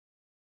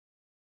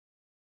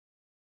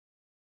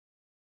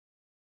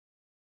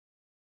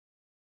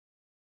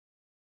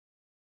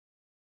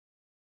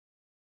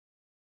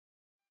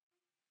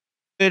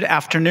Good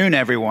afternoon,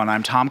 everyone.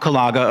 I'm Tom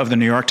Kalaga of the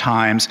New York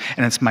Times,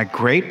 and it's my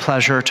great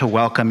pleasure to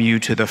welcome you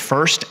to the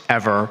first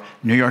ever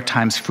New York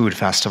Times Food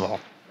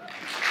Festival.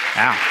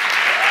 Yeah.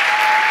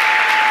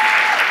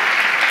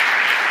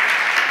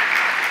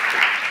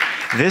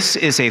 This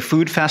is a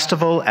food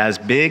festival as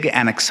big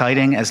and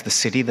exciting as the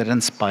city that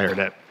inspired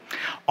it.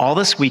 All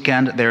this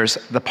weekend, there's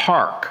The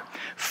Park,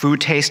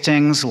 food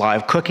tastings,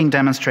 live cooking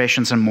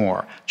demonstrations, and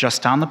more,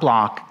 just down the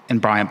block in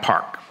Bryant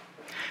Park.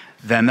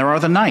 Then there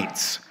are the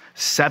nights,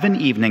 7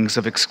 evenings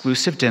of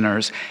exclusive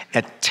dinners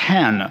at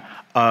 10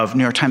 of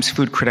New York Times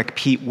food critic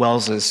Pete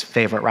Wells's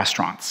favorite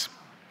restaurants.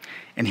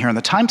 And here in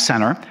the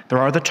TimesCenter, there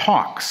are the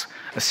talks,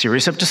 a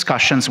series of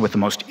discussions with the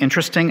most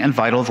interesting and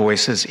vital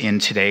voices in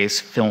today's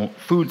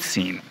food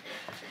scene.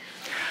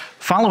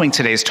 Following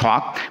today's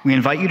talk, we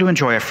invite you to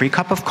enjoy a free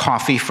cup of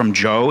coffee from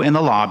Joe in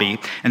the lobby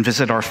and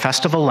visit our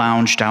festival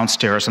lounge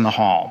downstairs in the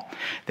hall.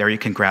 There you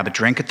can grab a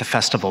drink at the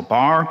festival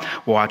bar,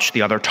 watch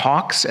the other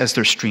talks as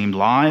they're streamed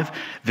live,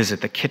 visit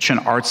the Kitchen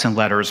Arts and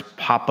Letters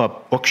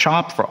pop-up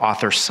bookshop for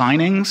author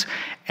signings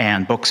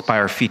and books by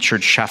our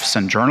featured chefs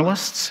and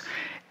journalists,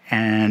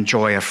 and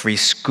enjoy a free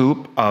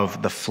scoop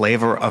of the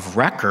flavor of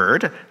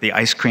record, the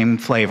ice cream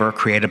flavor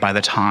created by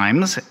the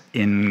Times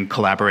in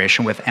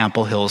collaboration with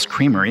Ample Hills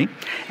Creamery,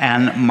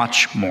 and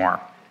much more.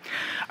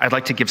 I'd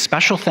like to give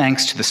special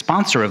thanks to the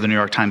sponsor of the New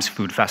York Times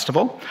Food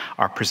Festival,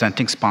 our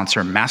presenting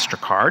sponsor,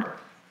 MasterCard,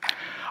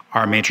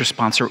 our major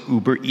sponsor,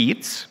 Uber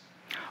Eats,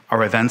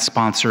 our event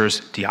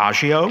sponsors,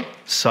 Diageo,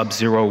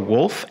 Sub-Zero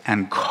Wolf,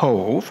 and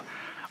Cove,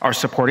 our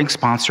supporting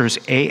sponsors,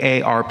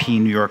 AARP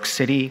New York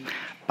City,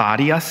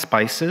 Badia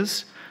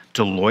Spices,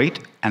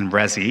 Deloitte, and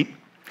Resi,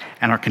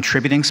 and our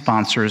contributing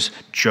sponsors,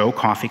 Joe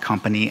Coffee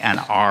Company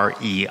and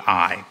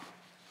REI.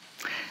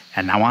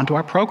 And now on to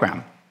our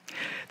program.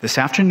 This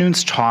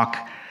afternoon's talk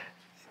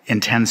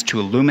intends to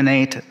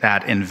illuminate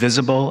that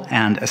invisible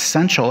and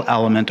essential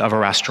element of a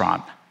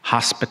restaurant,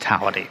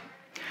 hospitality.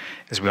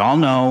 As we all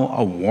know,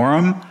 a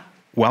warm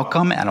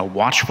welcome and a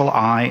watchful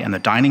eye in the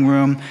dining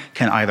room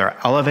can either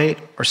elevate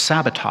or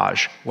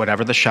sabotage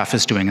whatever the chef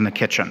is doing in the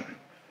kitchen.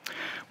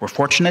 We're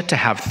fortunate to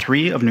have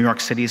 3 of New York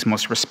City's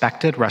most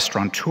respected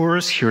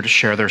restaurateurs here to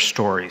share their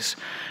stories.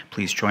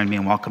 Please join me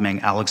in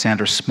welcoming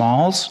Alexander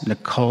Smalls,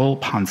 Nicole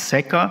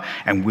Ponseca,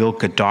 and Will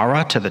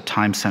Guidara to the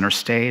TimesCenter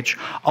stage,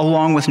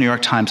 along with New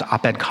York Times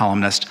op-ed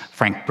columnist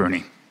Frank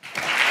Bruni.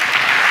 Thank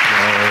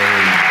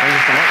you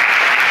so much.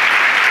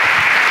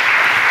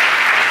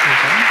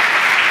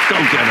 Go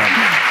get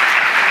him.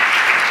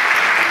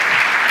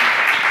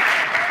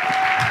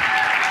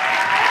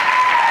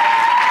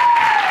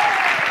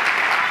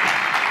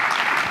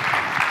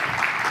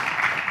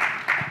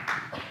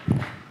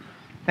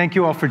 Thank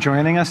you all for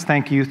joining us.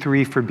 Thank you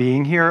 3 for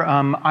being here.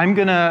 I'm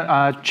going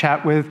to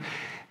chat with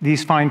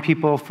these fine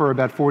people for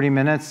about 40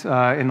 minutes.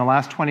 In the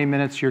last 20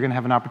 minutes, you're going to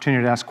have an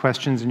opportunity to ask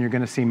questions, and you're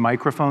going to see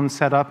microphones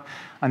set up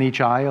on each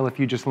aisle. If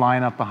you just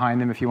line up behind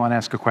them if you want to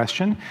ask a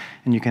question,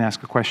 and you can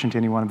ask a question to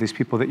any one of these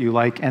people that you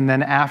like. And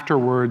then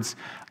afterwards,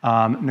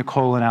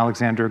 Nicole and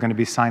Alexander are going to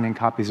be signing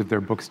copies of their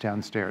books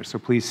downstairs. So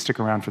please stick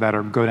around for that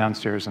or go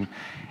downstairs and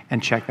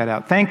check that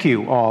out. Thank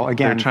you all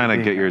again. They're trying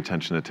to get your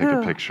attention to take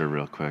a picture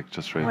real quick,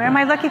 just right Where am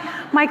I looking?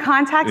 My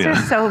contacts are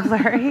so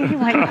blurry.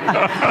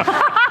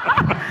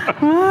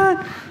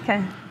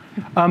 Okay.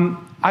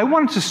 I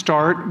wanted to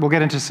start, we'll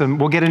get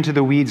into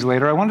the weeds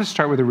later. I wanted to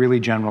start with a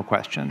really general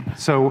question.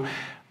 So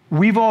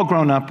we've all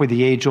grown up with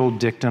the age-old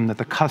dictum that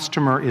the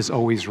customer is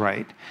always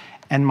right.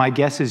 And my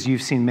guess is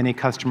you've seen many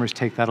customers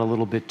take that a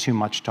little bit too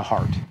much to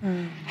heart.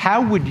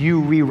 How would you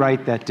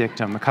rewrite that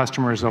dictum, the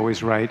customer is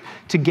always right,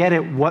 to get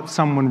at what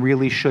someone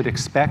really should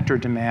expect or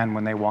demand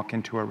when they walk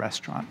into a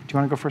restaurant? Do you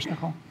want to go first,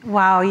 Nicole?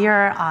 Wow,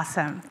 you're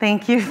awesome.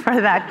 Thank you for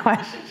that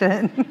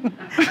question.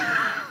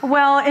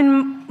 Well,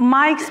 in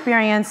my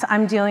experience,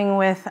 I'm dealing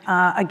with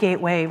a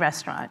gateway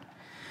restaurant.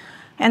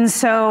 And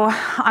so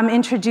I'm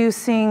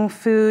introducing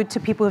food to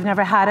people who've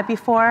never had it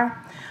before.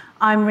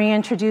 I'm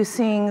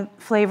reintroducing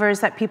flavors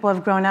that people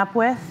have grown up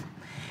with.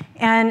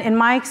 And in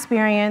my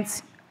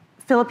experience,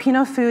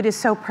 Filipino food is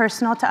so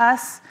personal to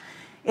us.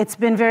 It's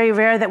been very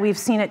rare that we've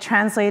seen it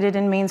translated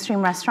in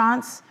mainstream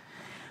restaurants.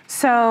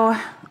 So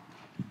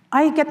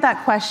I get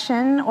that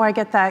question or I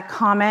get that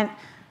comment,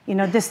 you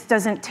know, this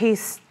doesn't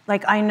taste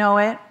like I know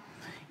it.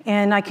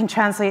 And I can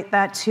translate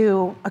that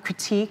to a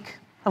critique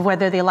of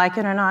whether they like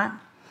it or not.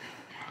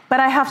 But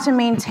I have to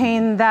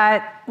maintain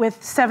that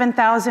with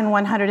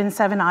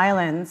 7,107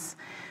 islands,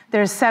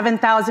 there's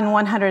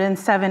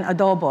 7,107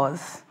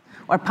 adobos,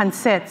 or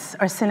pancits,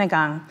 or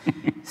sinigang.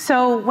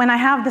 So when I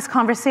have this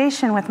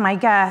conversation with my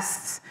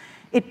guests,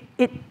 it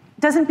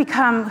doesn't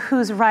become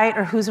who's right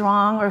or who's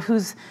wrong or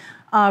whose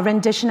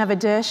rendition of a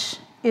dish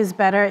is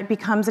better. It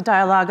becomes a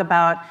dialogue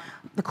about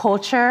the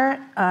culture,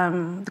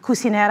 the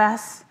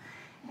cocineras,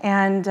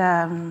 and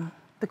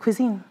the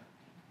cuisine.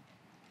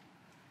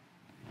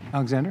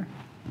 Alexander?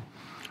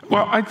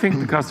 Well, I think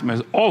the customer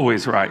is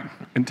always right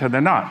until they're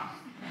not.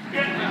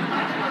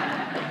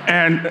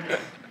 And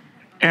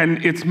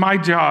And it's my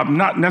job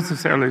not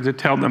necessarily to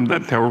tell them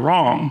that they're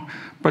wrong,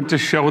 but to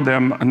show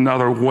them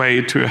another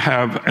way to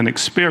have an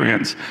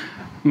experience.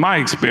 My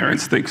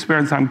experience, the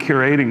experience I'm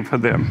curating for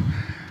them.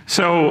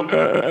 So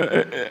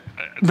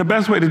the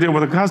best way to deal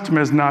with a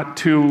customer is not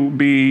to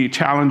be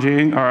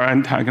challenging or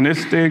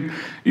antagonistic.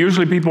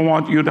 Usually people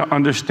want you to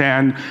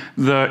understand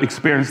the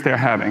experience they're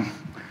having.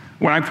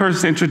 When I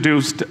first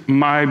introduced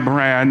my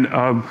brand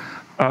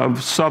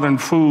of Southern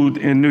food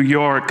in New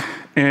York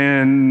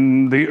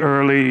in the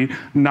early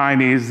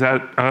 90s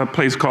at a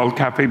place called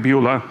Cafe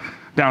Beulah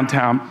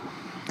downtown,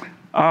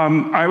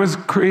 I was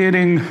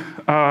creating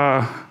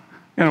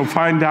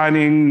fine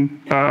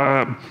dining,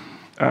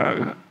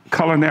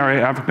 culinary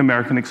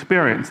African-American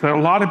experience that a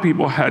lot of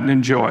people hadn't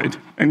enjoyed,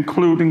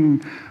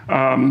 including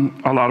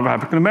a lot of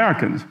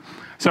African-Americans.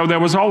 So there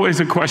was always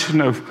a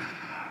question of,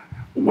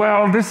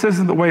 well, this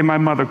isn't the way my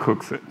mother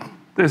cooks it.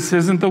 This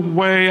isn't the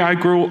way I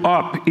grew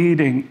up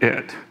eating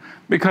it.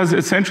 Because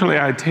essentially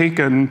I'd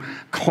taken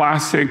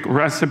classic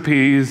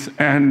recipes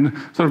and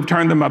sort of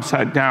turned them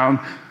upside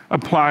down,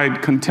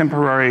 applied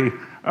contemporary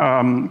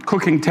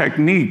cooking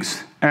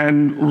techniques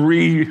and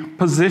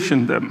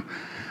repositioned them.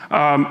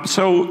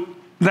 So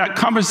that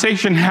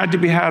conversation had to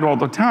be had all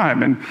the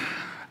time.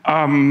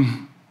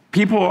 And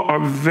people are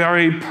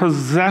very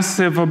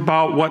possessive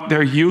about what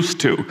they're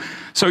used to.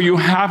 So you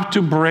have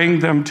to bring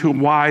them to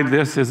why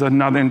this is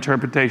another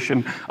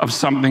interpretation of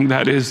something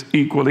that is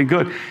equally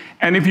good.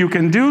 And if you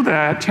can do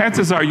that,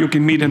 chances are you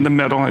can meet in the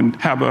middle and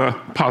have a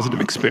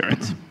positive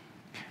experience.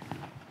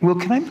 Will,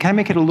 can I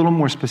make it a little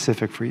more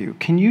specific for you?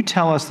 Can you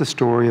tell us the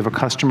story of a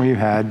customer you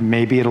had,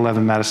 maybe at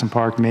 11 Madison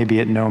Park, maybe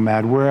at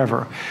Nomad,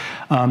 wherever,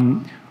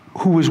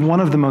 who was one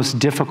of the most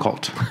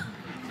difficult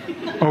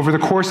over the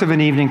course of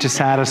an evening to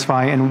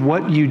satisfy, and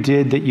what you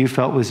did that you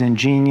felt was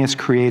ingenious,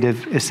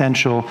 creative,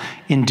 essential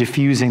in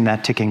diffusing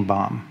that ticking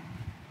bomb?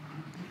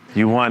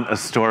 You want a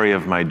story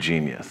of my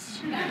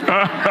genius.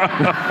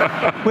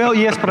 Well,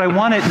 yes, but I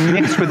want it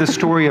mixed with a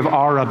story of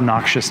our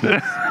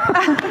obnoxiousness.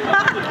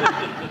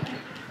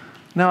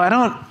 No, I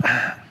don't.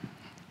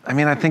 I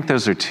mean, I think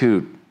those are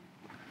two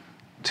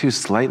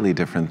slightly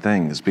different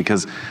things,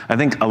 because I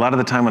think a lot of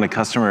the time when a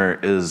customer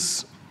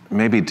is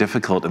maybe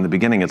difficult in the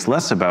beginning, it's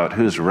less about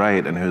who's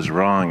right and who's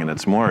wrong, and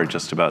it's more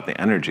just about the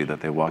energy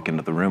that they walk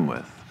into the room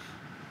with.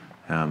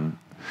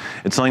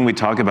 It's something we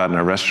talk about in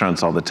our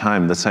restaurants all the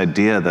time, this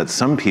idea that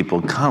some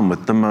people come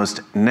with the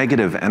most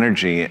negative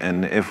energy,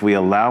 and if we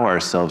allow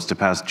ourselves to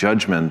pass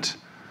judgment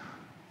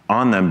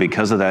on them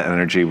because of that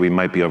energy, we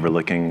might be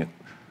overlooking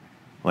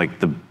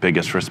like the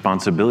biggest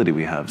responsibility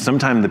we have.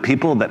 Sometimes the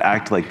people that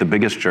act like the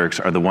biggest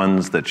jerks are the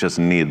ones that just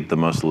need the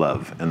most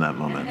love in that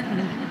moment.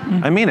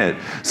 I mean it.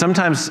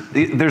 Sometimes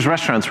there's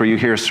restaurants where you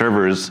hear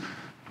servers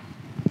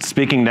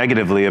speaking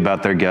negatively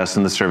about their guests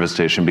in the service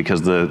station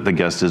because the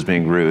guest is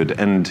being rude.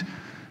 And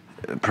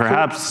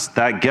perhaps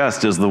that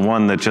guest is the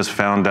one that just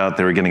found out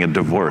they were getting a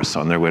divorce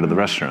on their way to the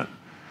restaurant.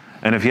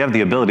 And if you have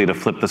the ability to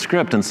flip the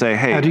script and say,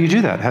 hey. How do you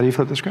do that? How do you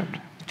flip the script?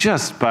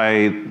 Just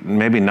by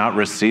maybe not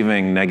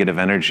receiving negative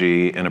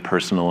energy in a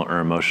personal or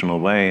emotional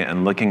way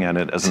and looking at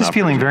it as an opportunity. This is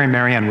feeling very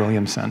Marianne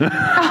Williamson. We're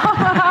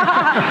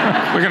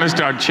going to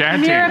start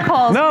chanting.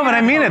 Miracles. No, but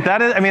I mean it.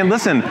 That is, I mean,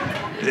 listen,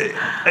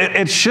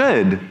 it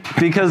should,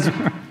 because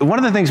one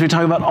of the things we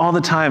talk about all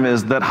the time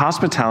is that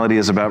hospitality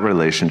is about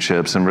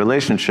relationships, and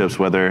relationships,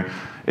 whether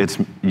it's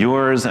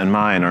yours and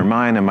mine, or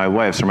mine and my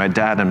wife's, or my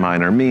dad and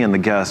mine, or me and the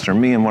guest, or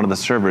me and one of the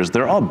servers,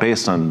 they're all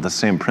based on the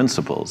same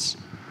principles.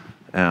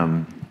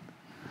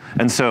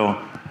 And so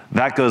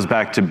that goes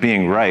back to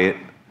being right.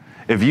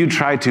 If you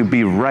try to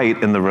be right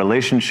in the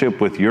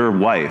relationship with your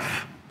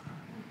wife,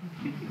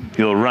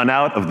 you'll run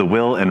out of the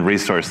will and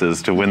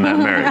resources to win that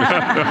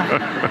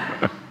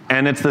marriage.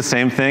 And it's the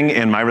same thing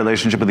in my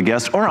relationship with the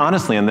guest, or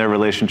honestly in their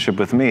relationship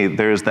with me.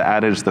 There's the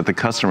adage that the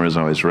customer is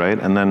always right,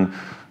 and then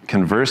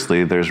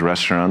conversely, there's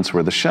restaurants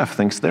where the chef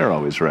thinks they're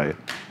always right.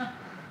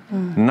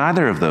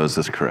 Neither of those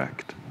is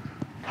correct.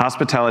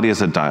 Hospitality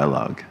is a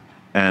dialogue.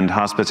 And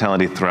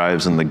hospitality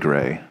thrives in the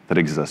gray that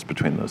exists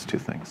between those two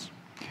things.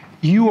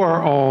 You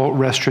are all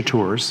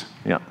restaurateurs.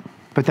 Yeah.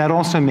 But that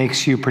also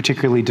makes you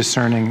particularly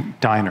discerning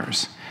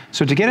diners.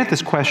 So to get at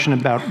this question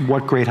about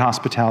what great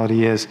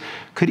hospitality is,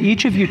 could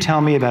each of you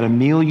tell me about a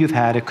meal you've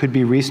had, it could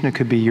be recent, it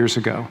could be years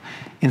ago,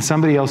 in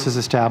somebody else's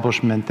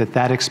establishment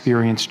that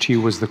experience to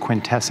you was the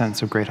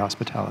quintessence of great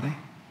hospitality?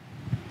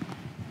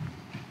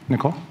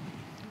 Nicole?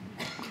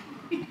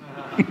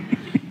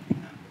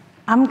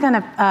 I'm going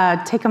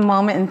to take a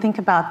moment and think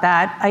about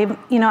that. I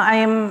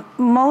am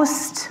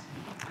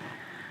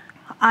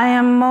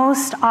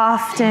most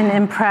often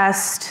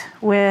impressed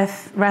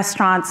with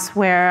restaurants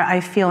where I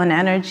feel an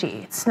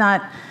energy. It's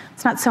not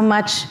so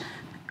much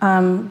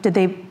did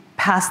they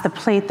pass the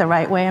plate the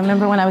right way. I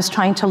remember when I was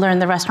trying to learn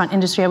the restaurant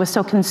industry, I was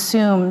so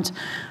consumed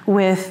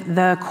with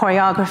the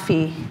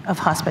choreography of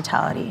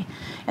hospitality.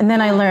 And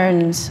then I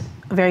learned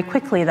very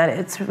quickly that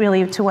it's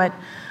really to what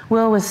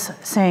Will was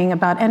saying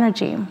about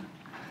energy.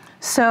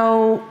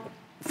 So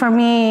for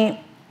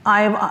me,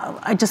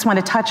 I just want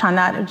to touch on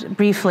that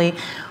briefly.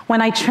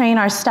 When I train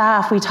our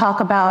staff, we talk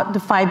about the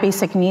 5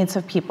 basic needs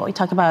of people. We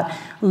talk about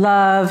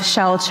love,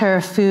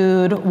 shelter,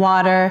 food,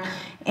 water,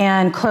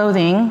 and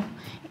clothing.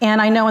 And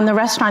I know in the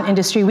restaurant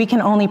industry, we can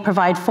only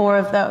provide 4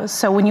 of those.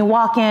 So when you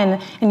walk in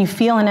and you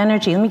feel an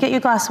energy, let me get you a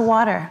glass of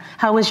water.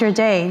 How was your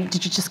day?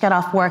 Did you just get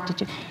off work?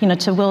 Did you,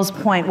 to Will's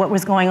point, what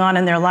was going on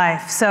in their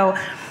life? So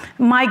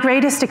my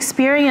greatest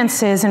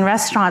experiences in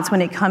restaurants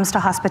when it comes to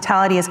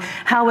hospitality is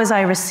how was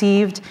I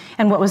received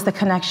and what was the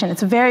connection.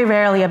 It's very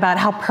rarely about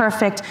how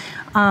perfect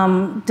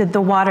did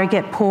the water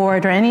get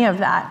poured or any of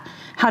that.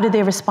 How did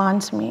they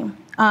respond to me?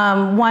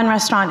 One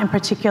restaurant in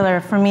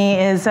particular for me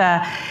is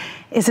a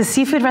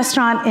seafood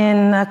restaurant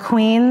in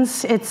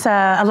Queens. It's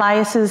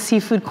Elias's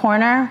Seafood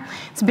Corner.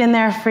 It's been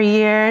there for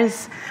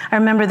years. I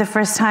remember the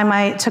first time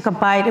I took a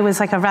bite, it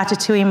was like a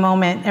ratatouille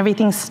moment.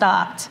 Everything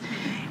stopped.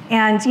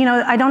 And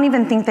I don't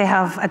even think they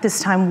have, at this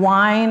time,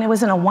 wine. It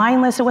wasn't a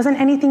wine list. It wasn't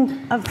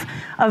anything of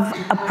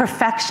a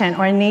perfection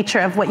or a nature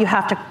of what you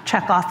have to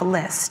check off a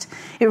list.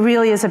 It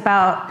really is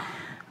about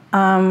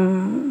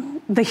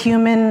the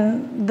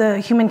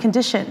human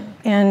condition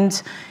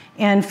and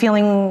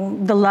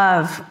feeling the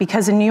love.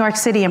 Because in New York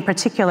City in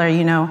particular,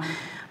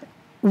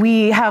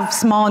 we have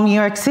small New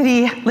York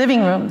City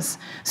living rooms.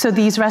 So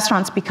these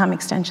restaurants become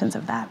extensions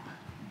of that.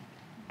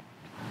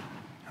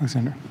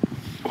 Alexander.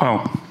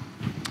 Well,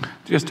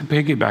 just to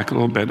piggyback a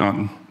little bit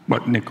on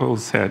what Nicole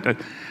said,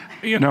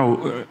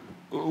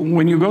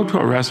 when you go to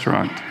a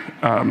restaurant,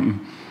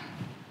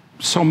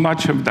 so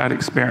much of that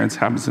experience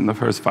happens in the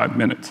first 5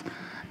 minutes.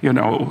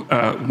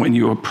 When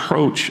you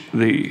approach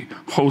the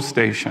host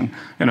station,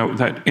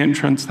 that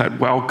entrance, that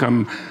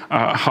welcome,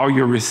 how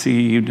you're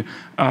received,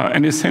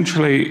 and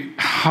essentially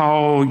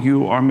how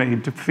you are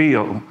made to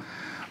feel.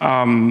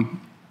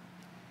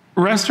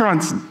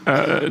 Restaurants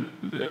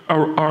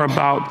are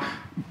about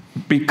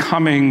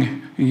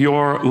becoming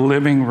your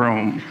living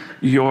room,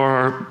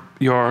 your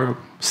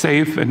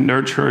safe and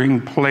nurturing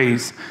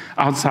place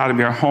outside of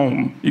your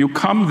home. You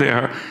come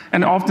there,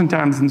 and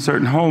oftentimes in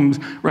certain homes,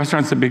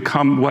 restaurants have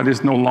become what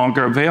is no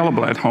longer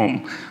available at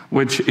home,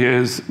 which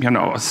is, a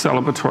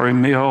celebratory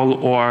meal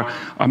or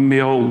a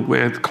meal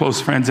with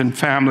close friends and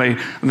family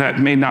that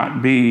may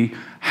not be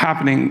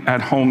happening at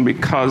home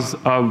because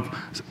of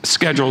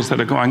schedules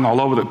that are going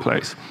all over the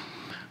place.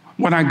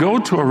 When I go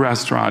to a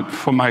restaurant,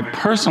 for my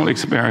personal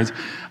experience,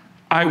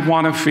 I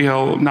want to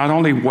feel not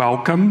only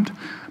welcomed,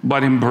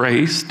 but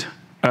embraced,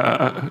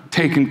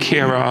 taken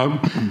care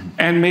of,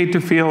 and made to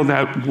feel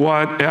that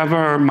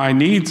whatever my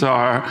needs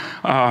are,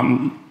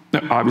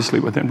 obviously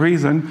within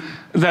reason,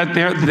 that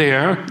they're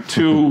there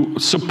to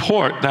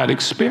support that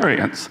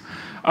experience.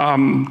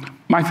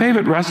 My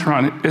favorite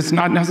restaurant is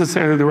not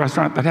necessarily the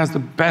restaurant that has the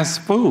best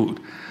food,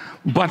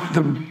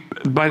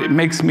 but it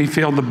makes me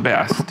feel the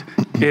best.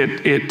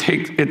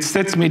 It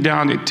sits me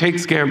down, it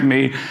takes care of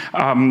me.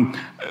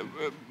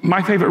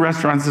 My favorite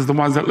restaurants is the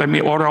ones that let me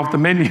order off the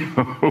menu.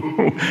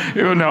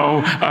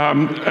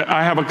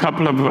 I have a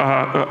couple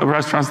of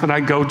restaurants that I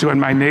go to in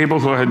my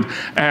neighborhood,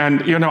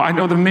 and I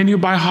know the menu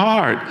by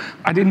heart.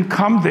 I didn't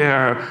come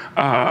there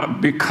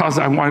because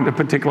I wanted a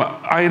particular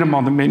item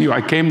on the menu.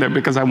 I came there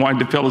because I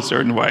wanted to feel a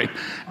certain way.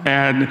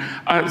 And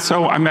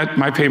so I'm at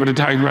my favorite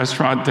Italian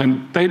restaurant,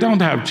 and they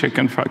don't have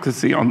chicken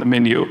fricassee on the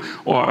menu,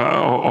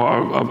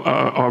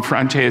 or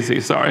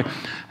francese, sorry.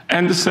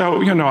 And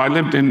so, I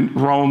lived in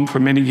Rome for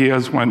many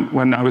years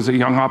when I was a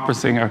young opera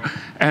singer,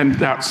 and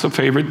that's a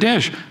favorite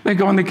dish. They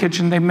go in the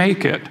kitchen, they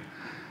make it.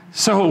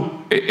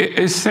 So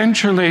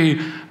essentially,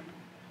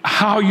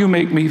 how you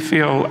make me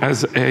feel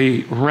as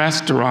a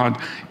restaurant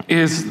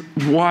is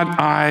what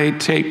I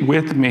take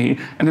with me,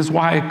 and is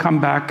why I come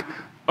back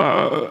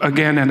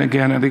again and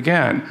again and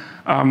again.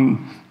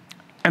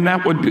 And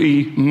that would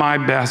be my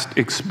best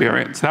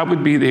experience. That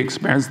would be the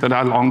experience that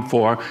I long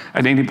for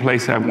at any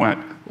place I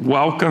went.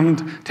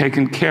 Welcomed,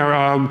 taken care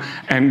of,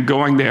 and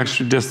going the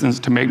extra distance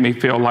to make me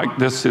feel like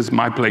this is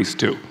my place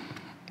too.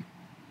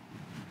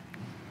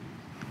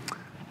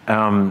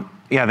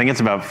 Yeah, I think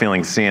it's about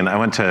feeling seen. I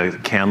went to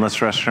Canlis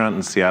Restaurant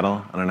in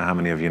Seattle. I don't know how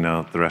many of you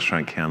know the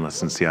restaurant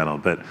Canlis in Seattle,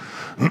 but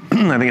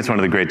I think it's one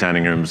of the great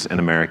dining rooms in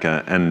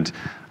America. And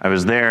I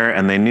was there,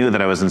 and they knew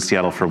that I was in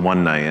Seattle for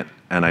one night,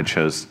 and I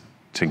chose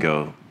to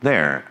go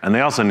there. And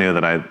they also knew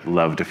that I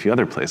loved a few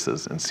other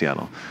places in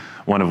Seattle.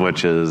 One of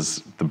which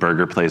is the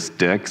burger place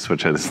Dick's,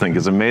 which I just think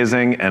is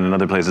amazing, and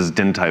another place is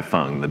Din Tai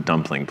Fung, the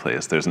dumpling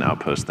place. There's an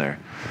outpost there.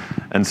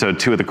 And so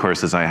 2 of the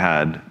courses I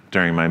had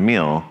during my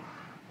meal,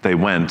 they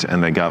went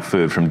and they got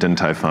food from Din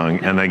Tai Fung,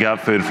 and they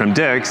got food from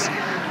Dick's,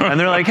 and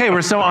they're like, hey,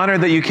 we're so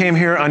honored that you came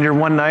here on your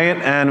one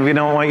night, and we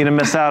don't want you to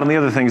miss out on the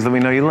other things that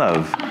we know you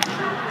love.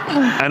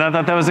 And I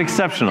thought that was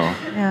exceptional.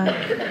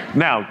 Yeah.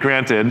 Now,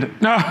 granted,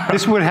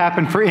 This would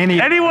happen for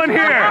anyone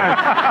here.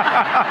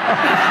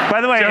 By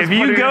the way, Just if put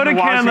you it go in to the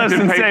Canlis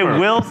Washington and say, paper.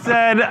 Will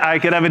said I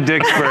could have a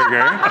Dick's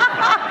burger,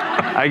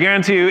 I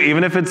guarantee you,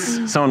 even if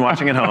it's someone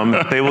watching at home,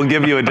 they will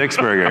give you a Dick's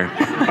burger.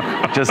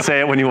 Just say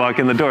it when you walk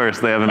in the door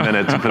so they have a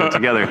minute to put it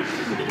together.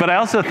 But I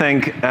also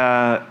think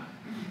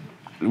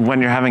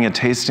when you're having a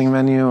tasting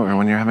menu or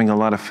when you're having a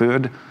lot of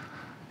food,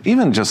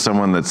 even just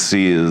someone that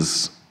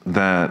sees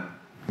that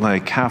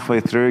like halfway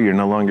through you're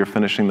no longer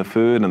finishing the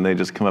food and they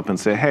just come up and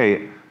say,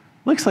 hey,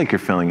 looks like you're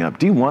filling up.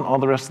 Do you want all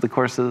the rest of the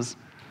courses?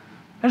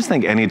 I just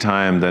think any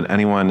time that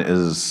anyone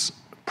is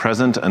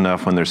present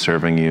enough when they're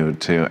serving you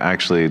to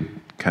actually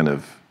kind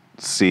of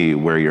see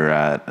where you're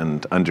at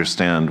and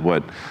understand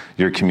what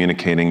you're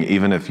communicating,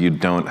 even if you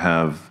don't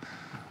have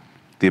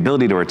the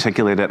ability to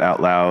articulate it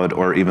out loud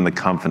or even the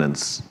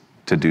confidence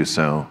to do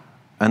so,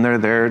 and they're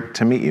there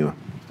to meet you.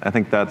 I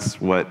think that's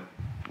what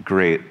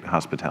great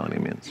hospitality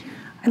means.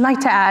 I'd like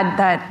to add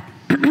that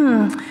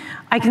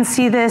I can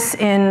see this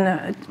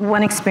in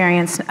one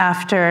experience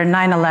after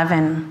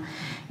 9/11.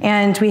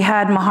 And we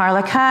had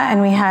Maharlika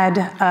and we had,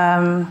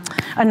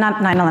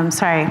 not 9/11,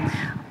 sorry.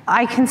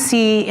 I can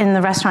see in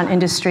the restaurant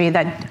industry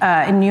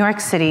that in New York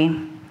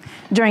City,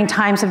 during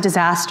times of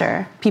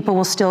disaster, people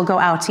will still go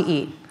out to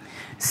eat.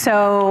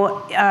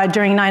 So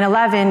during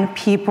 9/11,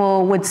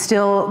 people would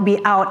still be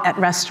out at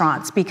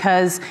restaurants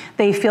because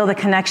they feel the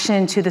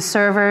connection to the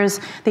servers,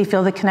 they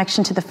feel the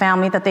connection to the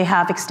family that they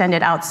have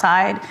extended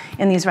outside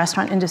in this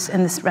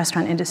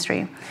restaurant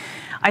industry.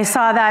 I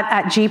saw that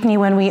at Jeepney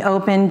when we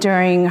opened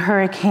during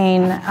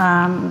Hurricane,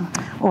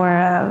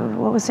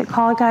 what was it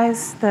called,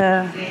 guys?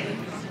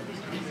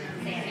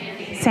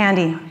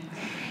 Sandy.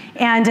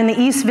 And in the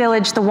East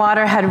Village, the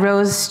water had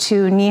rose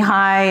to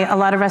knee-high. A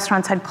lot of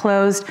restaurants had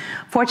closed.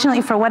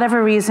 Fortunately, for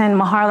whatever reason,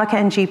 Maharlika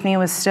and Jeepney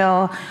was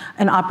still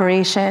in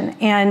operation.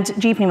 And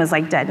Jeepney was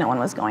like dead. No one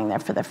was going there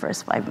for the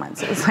first 5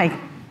 months. It was like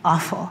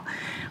awful.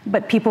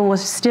 But people would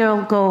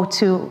still go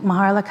to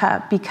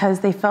Maharlika because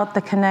they felt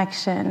the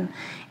connection.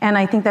 And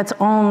I think that's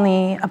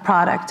only a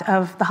product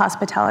of the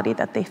hospitality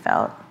that they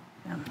felt.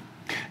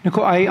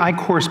 Nicole, I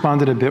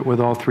corresponded a bit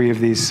with all three of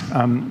these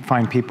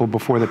fine people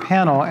before the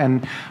panel,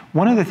 and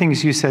one of the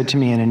things you said to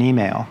me in an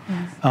email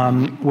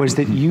was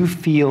that you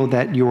feel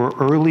that your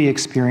early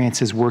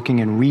experiences working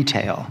in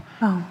retail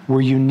were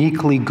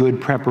uniquely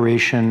good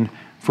preparation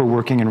for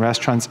working in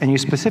restaurants, and you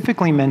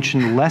specifically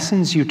mentioned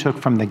lessons you took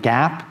from the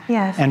Gap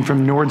and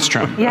from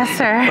Nordstrom. Yes,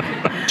 sir.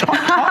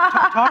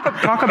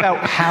 Talk about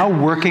how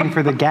working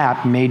for the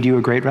Gap made you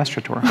a great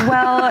restaurateur.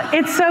 Well,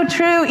 it's so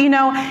true. You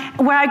know,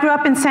 where I grew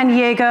up in San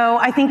Diego,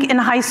 I think in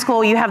high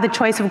school you have the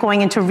choice of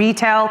going into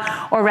retail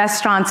or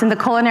restaurants, and the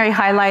culinary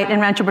highlight in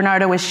Rancho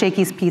Bernardo was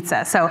Shakey's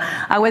Pizza. So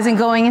I wasn't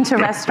going into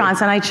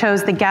restaurants, and I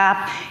chose the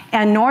Gap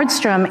and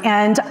Nordstrom.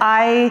 And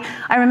I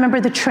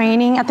remember the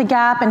training at the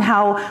Gap and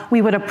how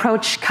we would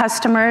approach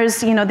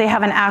customers. You know, they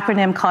have an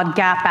acronym called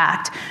GAP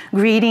ACT: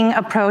 greeting,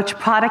 approach,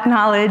 product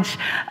knowledge,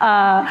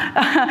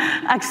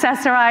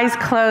 accessorize,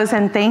 close,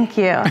 and thank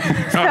you.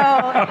 So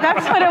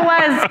that's what it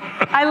was.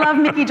 I love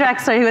Mickey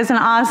Drexler, who is an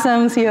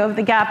awesome CEO of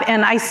the Gap,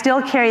 and I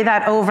still carry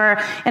that over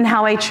in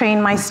how I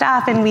train my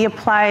staff. And we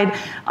applied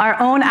our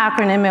own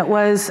acronym. It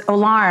was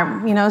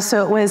ALARM, you know,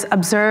 so it was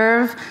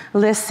observe,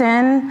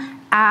 listen,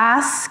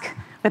 ask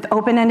with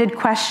open-ended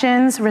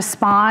questions,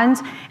 respond,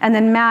 and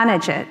then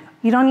manage it.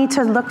 You don't need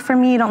to look for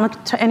me, you don't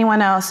look to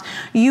anyone else.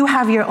 You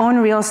have your own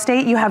real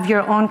estate, you have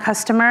your own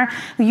customer.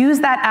 Use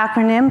that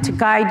acronym to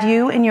guide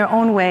you in your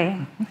own way.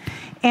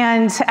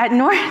 And at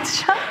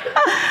Nordstrom,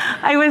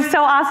 it was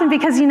so awesome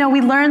because, you know,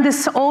 we learned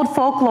this old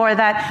folklore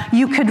that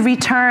you could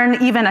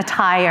return even a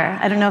tire.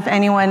 I don't know if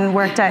anyone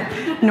worked at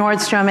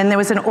Nordstrom, and there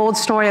was an old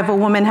story of a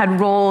woman had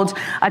rolled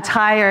a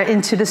tire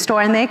into the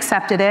store and they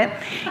accepted it.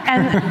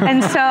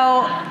 And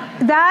so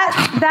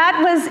that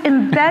was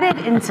embedded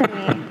into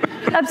me.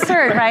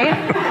 Absurd, right?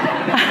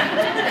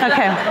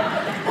 Okay.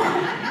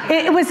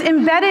 It was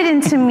embedded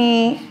into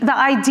me, the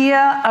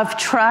idea of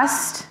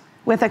trust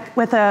with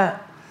a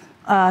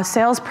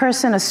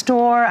salesperson, a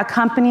store, a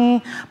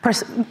company,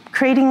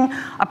 creating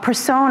a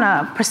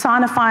persona,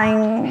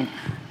 personifying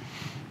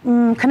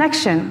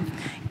connection.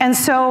 And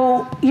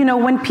so, you know,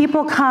 when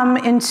people come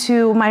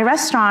into my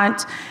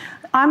restaurant,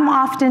 I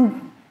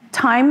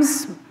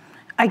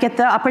get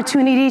the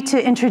opportunity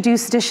to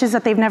introduce dishes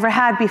that they've never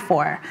had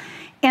before.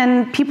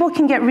 And people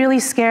can get really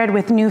scared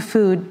with new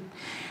food.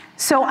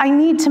 So I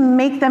need to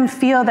make them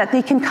feel that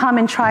they can come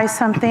and try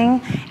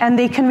something and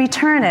they can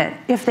return it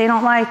if they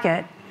don't like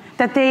it.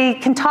 That they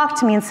can talk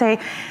to me and say,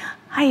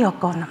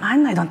 ayoko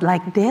naman, I don't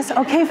like this.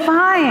 Okay,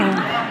 fine,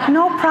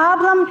 no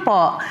problem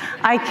po.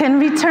 I can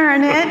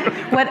return it.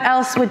 What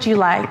else would you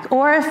like?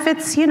 Or if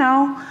it's, you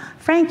know,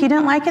 Frank, you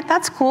didn't like it,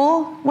 that's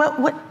cool. What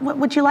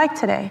would you like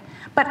today?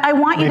 But I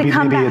want you to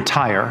come back. Maybe a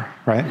tire,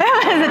 right?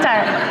 It's a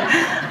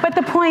tire. But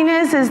the point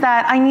is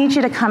that I need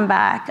you to come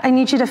back. I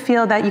need you to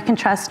feel that you can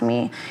trust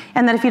me,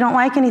 and that if you don't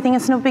like anything,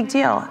 it's no big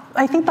deal.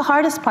 I think the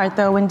hardest part,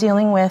 though, when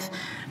dealing with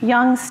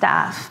young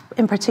staff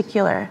in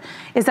particular,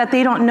 is that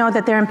they don't know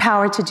that they're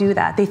empowered to do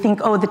that. They think,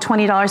 oh, the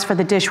 $20 for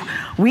the dish,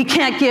 we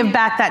can't give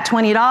back that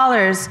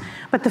 $20.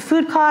 But the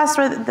food cost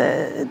or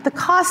the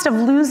cost of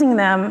losing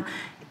them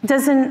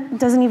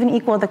doesn't even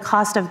equal the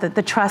cost of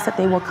the trust that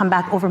they will come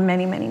back over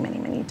many, many, many,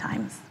 many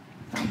times.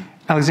 So.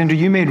 Alexandra,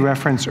 you made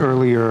reference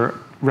earlier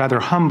rather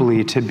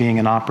humbly to being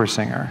an opera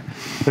singer.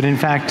 But in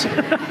fact,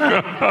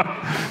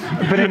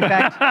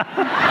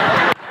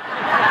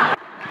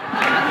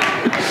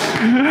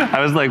 I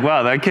was like,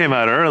 wow, that came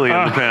out early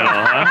in the panel,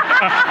 huh?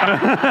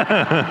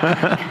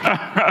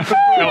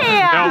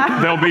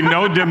 There'll be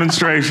no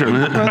demonstration.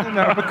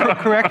 No, but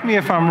correct me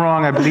if I'm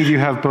wrong. I believe you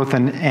have both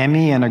an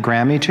Emmy and a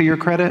Grammy to your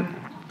credit?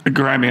 A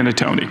Grammy and a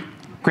Tony.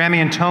 Grammy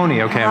and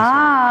Tony, okay.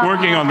 I'm sorry.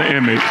 Working on the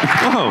Emmy.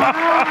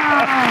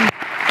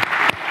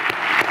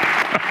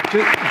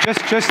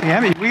 Just the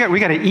Emmy. We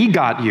got to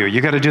EGOT you.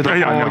 You got to do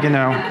the whole, you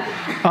know.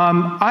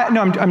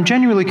 I'm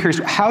genuinely curious.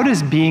 How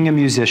does being a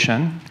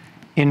musician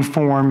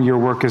inform your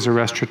work as a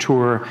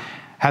restaurateur?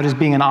 How does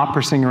being an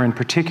opera singer in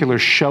particular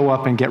show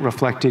up and get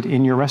reflected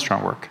in your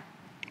restaurant work?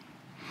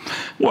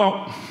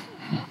 Well,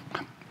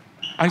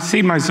 I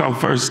see myself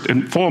first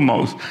and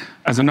foremost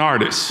as an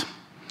artist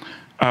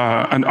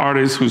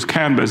whose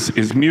canvas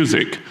is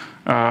music.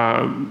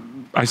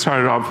 I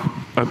started off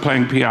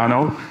playing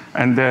piano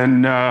and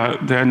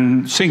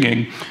then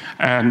singing,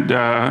 and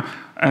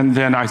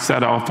then I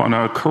set off on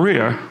a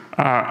career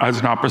as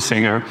an opera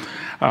singer.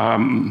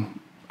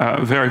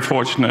 Very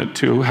fortunate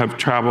to have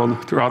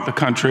traveled throughout the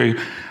country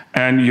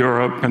and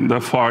Europe and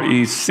the Far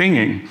East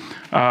singing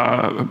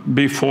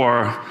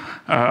before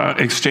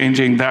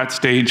exchanging that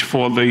stage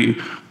for the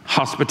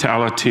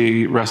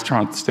hospitality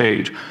restaurant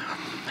stage.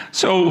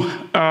 So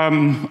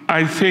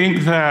I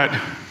think that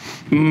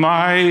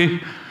my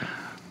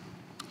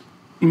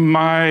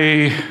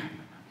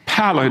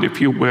palette, if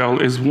you will,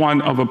 is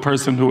one of a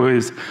person who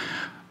is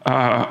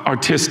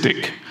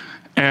artistic.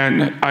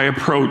 And I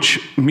approach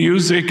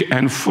music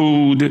and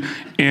food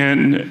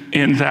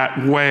in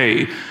that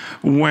way.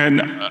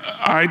 When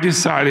I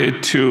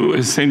decided to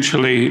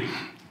essentially,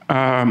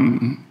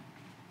 in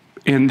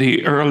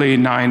the early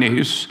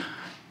 90s,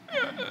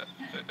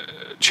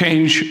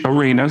 change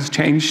arenas,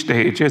 change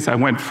stages. I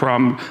went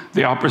from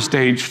the opera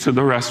stage to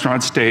the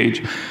restaurant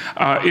stage.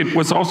 It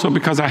was also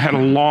because I had a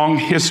long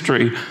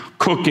history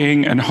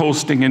cooking and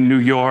hosting in New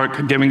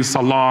York, giving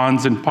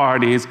salons and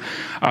parties.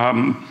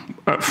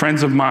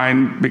 Friends of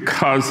mine,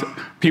 because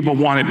people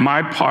wanted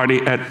my party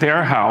at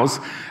their house,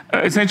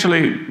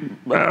 essentially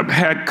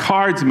had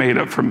cards made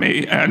up for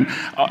me. And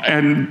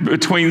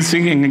between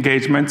singing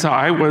engagements,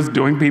 I was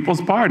doing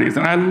people's parties,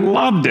 and I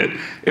loved it.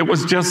 It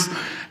was just,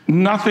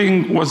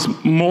 nothing was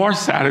more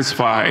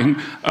satisfying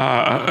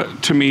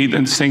to me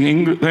than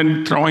singing,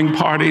 than throwing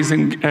parties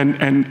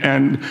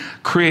and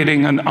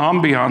creating an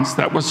ambiance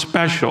that was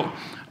special.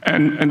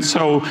 And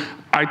so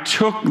I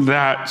took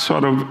that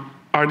sort of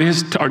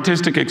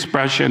artistic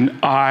expression,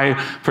 eye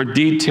for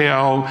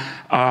detail,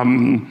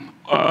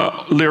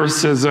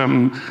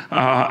 lyricism,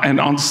 and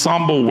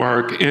ensemble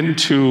work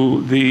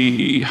into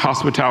the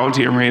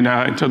hospitality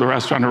arena, into the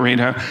restaurant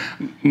arena.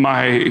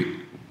 My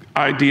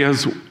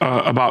ideas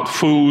about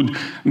food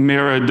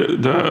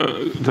mirrored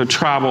the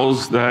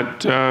travels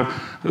that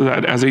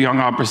as a young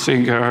opera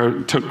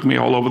singer took me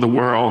all over the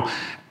world.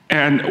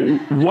 And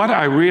what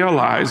I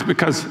realized,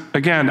 because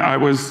again, I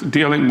was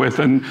dealing with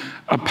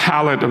a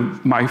palette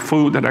of my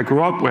food that I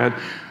grew up with,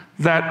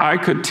 that I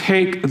could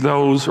take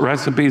those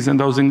recipes and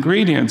those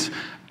ingredients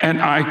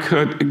and I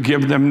could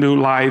give them new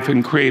life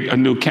and create a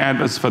new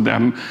canvas for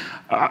them.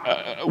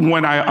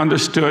 When I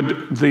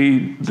understood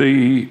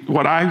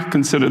what I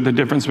considered the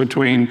difference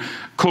between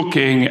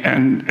cooking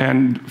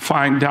and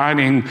fine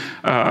dining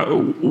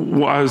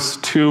was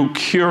to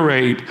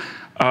curate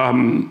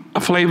a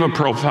flavor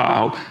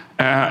profile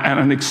and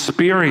an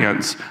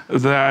experience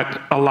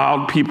that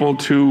allowed people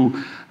to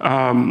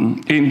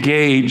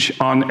engage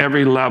on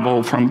every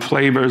level, from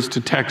flavors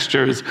to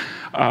textures.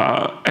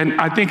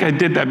 And I think I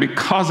did that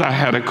because I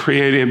had a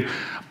creative,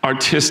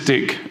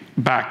 artistic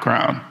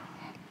background.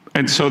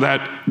 And so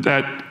that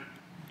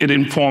it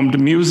informed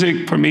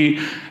music for me,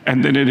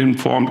 and then it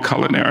informed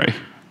culinary.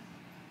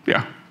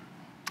 Yeah.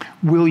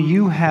 Will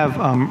you have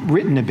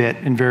written a bit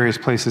in various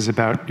places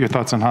about your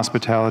thoughts on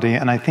hospitality?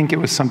 And I think it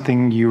was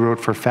something you wrote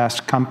for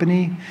Fast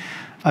Company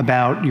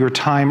about your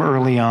time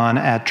early on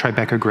at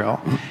Tribeca Grill.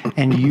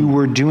 And you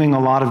were doing a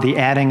lot of the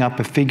adding up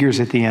of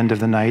figures at the end of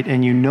the night,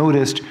 and you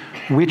noticed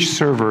which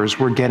servers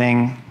were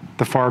getting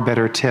the far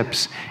better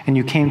tips, and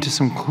you came to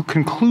some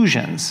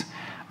conclusions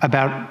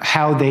about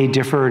how they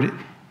differed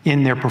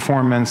in their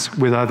performance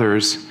with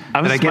others.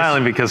 I'm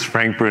smiling because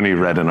Frank Bruni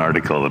read an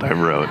article that I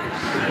wrote.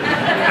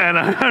 And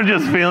I'm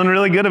just feeling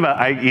really good about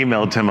it. I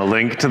emailed him a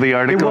link to the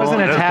article. It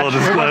wasn't attached. Full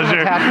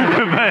disclosure.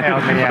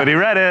 But he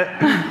read it,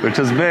 which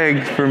is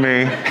big for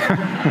me.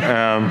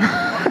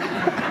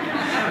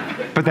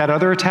 But that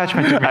other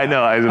attachment didn't. I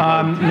know.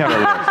 No.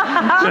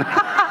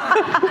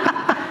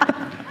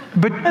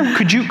 But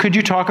could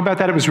you talk about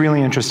that? It was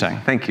really interesting.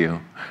 Thank you.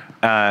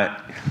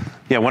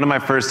 Yeah, one of my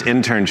first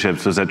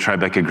internships was at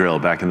Tribeca Grill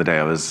back in the day.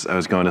 I was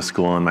going to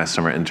school and my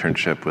summer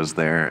internship was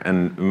there.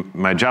 And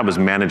my job was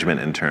management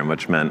intern,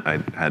 which meant I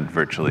had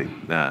virtually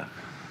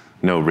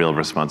no real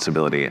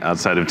responsibility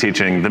outside of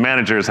teaching the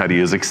managers how to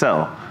use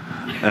Excel,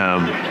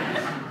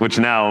 which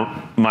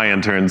now my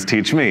interns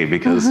teach me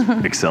because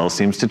Excel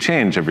seems to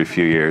change every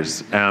few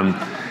years. And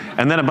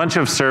And then a bunch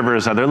of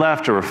servers either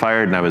left or were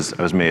fired, and I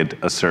was made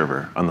a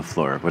server on the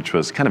floor, which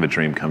was kind of a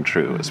dream come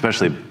true.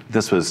 Especially,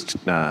 this was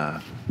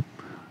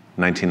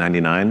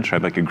 1999.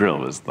 Tribeca Grill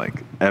was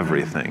like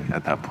everything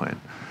at that point.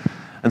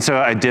 And so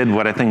I did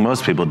what I think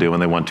most people do when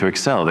they want to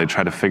excel. They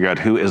try to figure out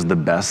who is the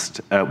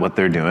best at what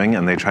they're doing,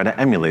 and they try to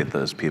emulate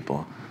those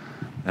people.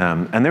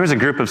 And there was a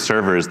group of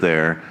servers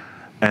there,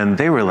 and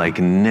they were like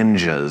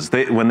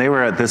ninjas. When they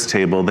were at this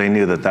table, they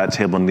knew that that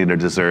table needed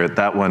dessert,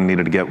 that one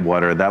needed to get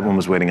water, that one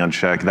was waiting on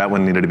check, that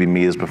one needed to be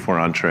mise before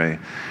entree.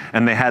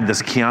 And they had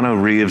this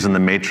Keanu Reeves in the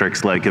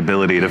Matrix-like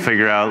ability to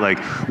figure out like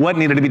what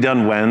needed to be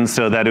done when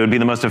so that it would be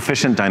the most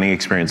efficient dining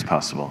experience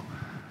possible.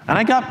 And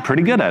I got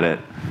pretty good at it.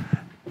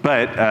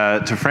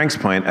 But to Frank's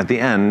point, at the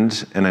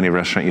end, in any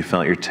restaurant, you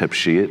fill out your tip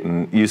sheet,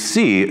 and you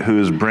see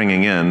who's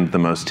bringing in the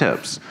most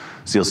tips.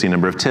 So you'll see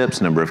number of tips,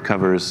 number of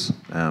covers,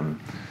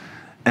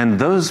 and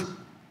those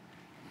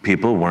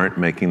people weren't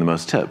making the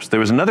most tips. There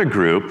was another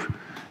group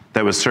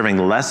that was serving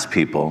less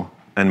people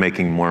and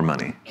making more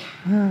money.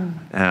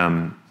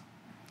 And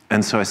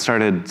so I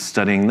started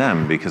studying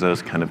them because I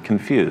was kind of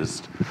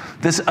confused.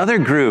 This other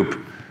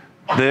group,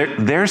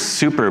 their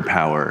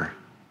superpower,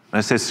 I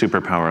say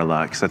superpower a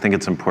lot because I think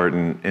it's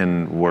important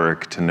in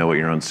work to know what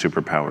your own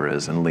superpower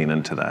is and lean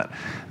into that.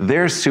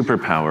 Their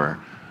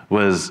superpower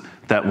was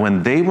that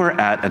when they were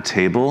at a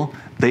table,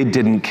 they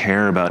didn't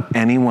care about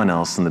anyone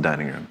else in the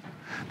dining room.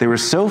 They were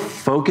so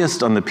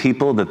focused on the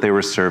people that they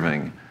were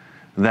serving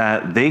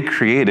that they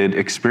created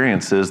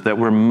experiences that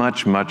were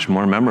much, much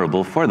more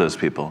memorable for those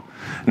people.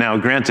 Now,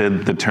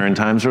 granted, the turn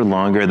times were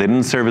longer, they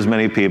didn't serve as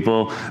many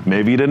people,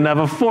 maybe you didn't have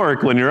a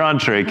fork when your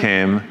entree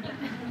came,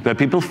 but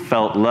people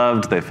felt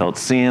loved, they felt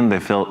seen, they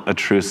felt a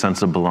true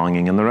sense of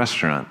belonging in the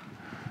restaurant.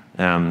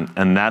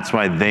 And that's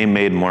why they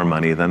made more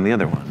money than the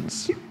other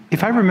ones.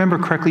 If I remember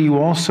correctly, you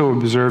also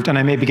observed, and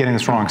I may be getting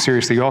this wrong,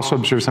 seriously, you also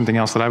observed something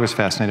else that I was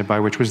fascinated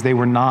by, which was they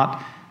were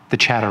not the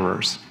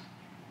chatterers.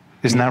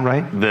 Isn't that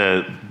right?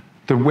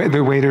 The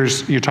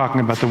waiters, you're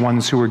talking about the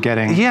ones who were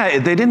getting... Yeah,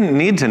 they didn't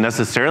need to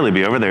necessarily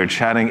be over there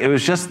chatting. It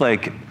was just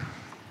like,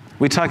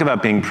 we talk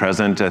about being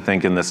present, I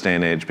think in this day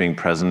and age, being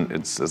present,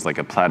 it's like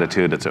a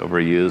platitude, it's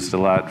overused a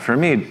lot. For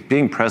me,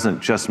 being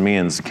present just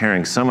means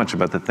caring so much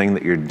about the thing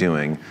that you're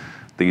doing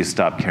that you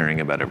stop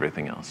caring about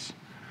everything else.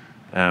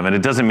 And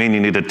it doesn't mean you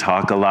need to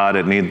talk a lot.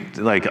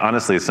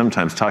 Honestly,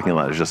 sometimes talking a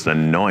lot is just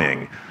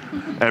annoying.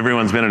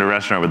 Everyone's been in a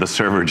restaurant where the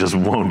server just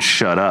won't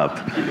shut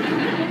up.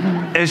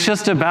 It's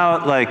just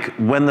about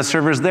when the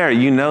server's there,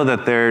 you know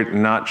that they're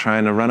not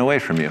trying to run away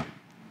from you.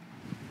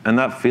 And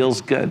that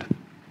feels good.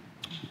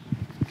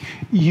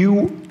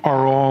 You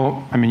are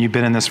all, I mean, you've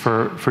been in this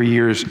for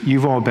years.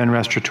 You've all been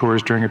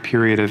restaurateurs during a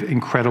period of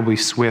incredibly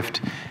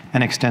swift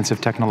and extensive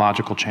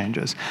technological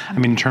changes. I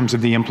mean, in terms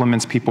of the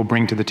implements people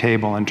bring to the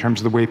table, in terms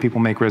of the way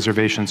people make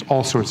reservations,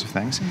 all sorts of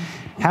things.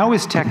 How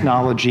is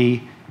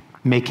technology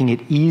making it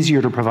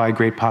easier to provide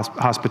great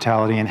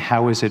hospitality, and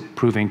how is it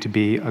proving to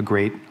be a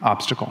great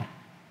obstacle?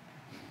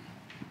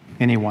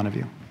 Any one of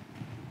you.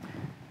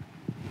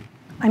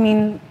 I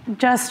mean,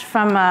 just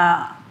from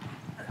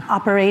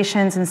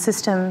operations and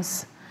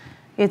systems,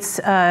 it's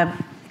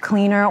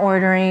cleaner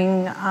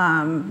ordering,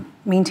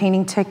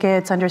 maintaining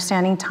tickets,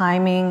 understanding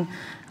timing,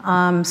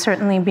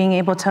 certainly being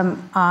able to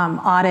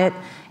audit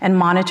and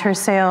monitor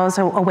sales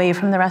away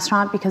from the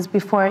restaurant, because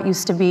before it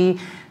used to be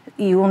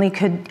you only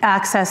could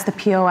access the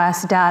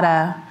POS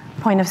data,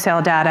 point of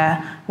sale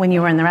data, when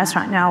you were in the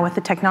restaurant. Now with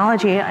the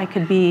technology, I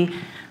could be in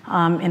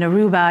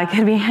Aruba, I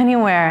could be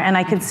anywhere, and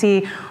I could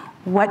see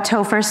what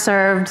Topher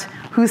served,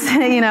 who's,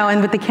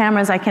 and with the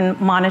cameras I can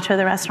monitor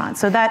the restaurant.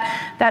 So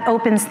that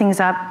opens things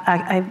up,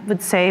 I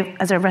would say,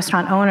 as a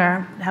restaurant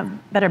owner, have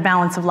better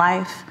balance of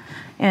life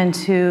and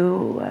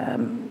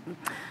to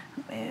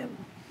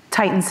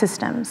tighten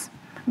systems.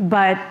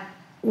 But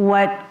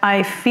what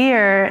I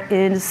fear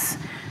is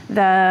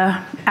the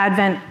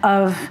advent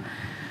of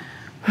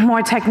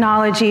more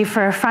technology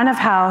for front of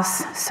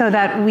house so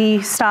that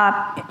we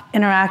stop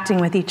interacting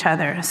with each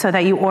other, so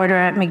that you order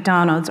at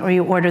McDonald's or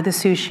you order the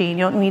sushi, you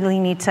don't really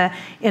need to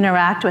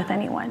interact with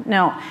anyone.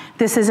 No,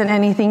 this isn't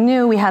anything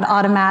new. We had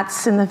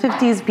automats in the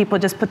 50s. People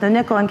just put the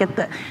nickel and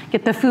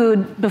get the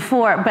food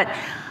before, but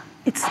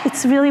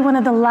it's really one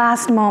of the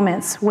last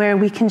moments where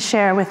we can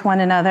share with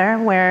one another,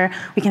 where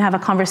we can have a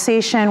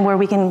conversation, where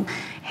we can,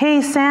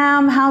 hey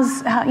Sam,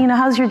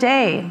 how's your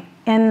day?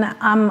 And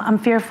I'm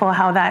fearful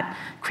how that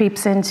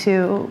creeps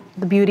into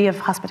the beauty of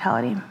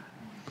hospitality.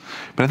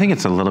 But I think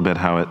it's a little bit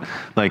how it,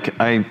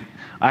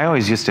 I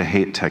always used to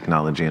hate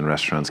technology in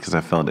restaurants because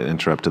I felt it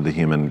interrupted the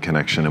human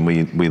connection, and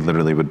we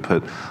literally would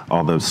put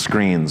all those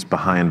screens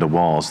behind a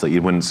wall so that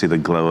you wouldn't see the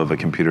glow of a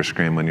computer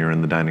screen when you were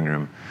in the dining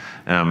room.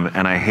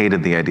 And I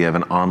hated the idea of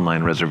an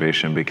online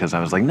reservation because I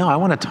was like, no, I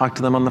want to talk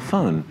to them on the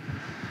phone.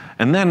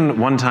 And then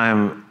one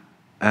time,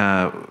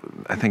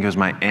 I think it was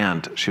my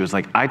aunt, she was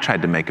like, I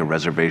tried to make a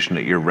reservation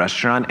at your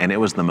restaurant and it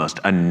was the most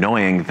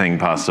annoying thing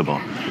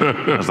possible.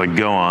 I was like,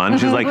 go on.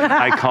 She's like,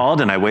 I called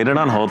and I waited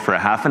on hold for a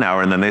half an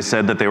hour and then they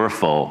said that they were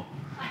full.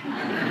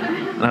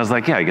 And I was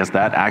like, yeah, I guess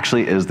that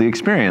actually is the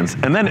experience.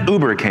 And then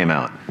Uber came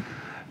out.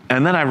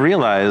 And then I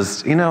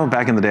realized, you know,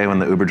 back in the day when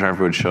the Uber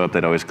driver would show up,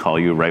 they'd always call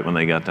you right when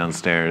they got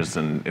downstairs,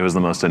 and it was the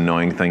most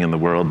annoying thing in the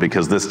world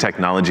because this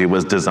technology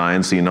was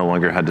designed so you no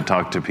longer had to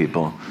talk to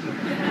people.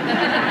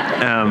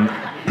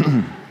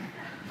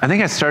 I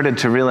think I started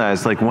to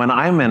realize, like, when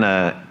I'm in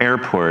an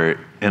airport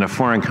in a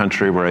foreign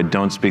country where I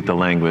don't speak the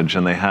language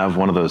and they have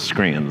one of those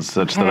screens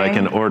such that I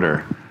can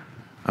order,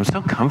 I'm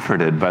so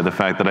comforted by the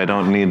fact that I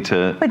don't need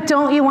to. But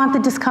don't you want the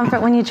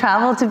discomfort when you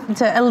travel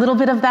to a little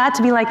bit of that,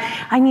 to be like,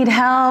 I need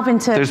help, and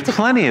to. There's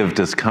plenty of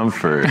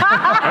discomfort.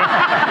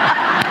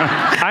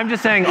 I'm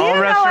just saying all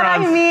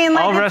restaurants,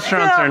 all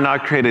restaurants are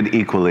not created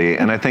equally,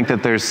 and I think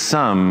that there's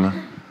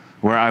some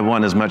where I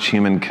want as much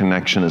human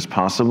connection as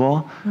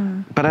possible,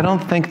 but I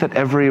don't think that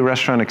every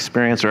restaurant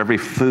experience, or every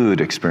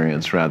food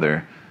experience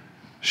rather,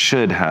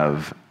 should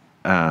have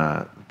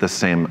the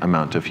same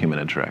amount of human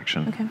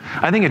interaction. Okay.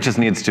 I think it just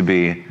needs to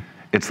be,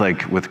 it's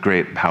like with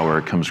great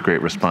power comes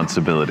great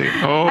responsibility.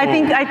 Oh. I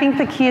think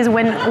the key is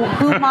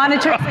who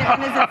monitors it, when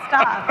does it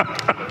stop?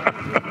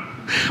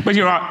 But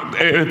you know,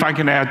 if I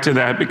can add to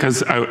that,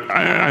 because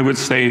I would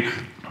say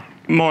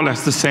more or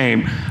less the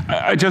same.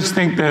 I just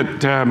think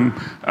that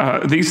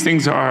these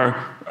things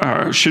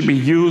should be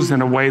used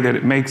in a way that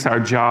it makes our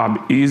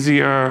job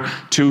easier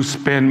to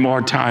spend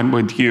more time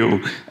with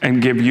you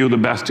and give you the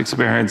best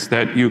experience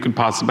that you could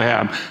possibly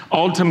have.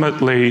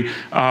 Ultimately,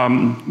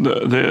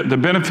 the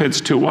benefits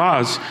to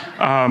us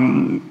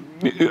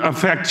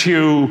affect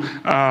you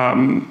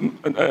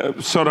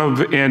sort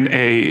of in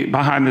a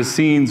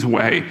behind-the-scenes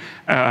way.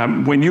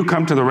 When you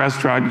come to the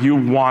restaurant, you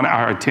want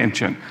our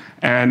attention.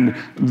 And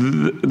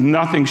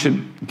nothing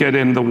should get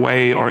in the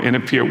way or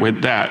interfere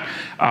with that.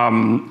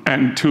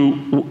 And to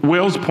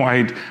Will's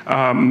point,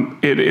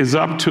 it is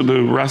up to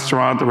the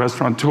restaurant, the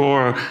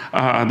restaurateur,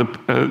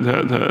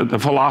 the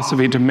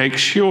philosophy to make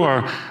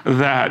sure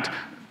that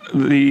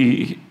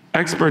the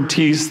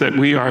expertise that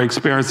we are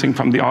experiencing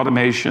from the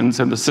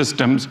automations and the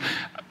systems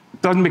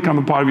doesn't become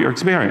a part of your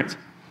experience.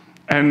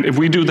 And if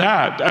we do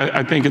that,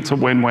 I think it's a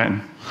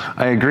win-win.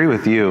 I agree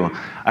with you.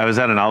 I was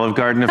at an Olive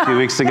Garden a few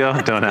weeks ago.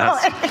 Don't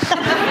ask.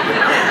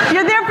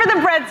 You're there for the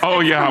breadsticks.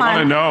 Oh yeah, I want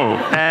to know.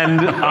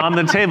 And on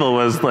the table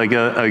was like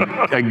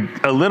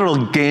a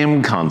little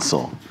game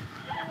console,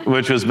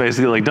 which was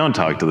basically like, don't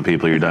talk to the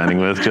people you're dining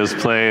with, just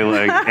play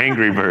like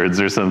Angry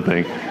Birds or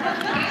something.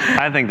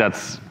 I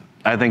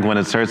think when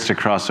it starts to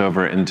cross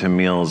over into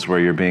meals where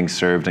you're being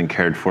served and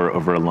cared for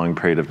over a long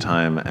period of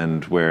time,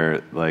 and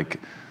where like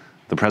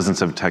the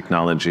presence of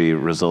technology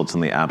results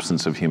in the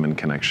absence of human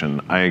connection,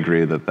 I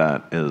agree that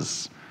that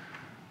is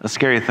a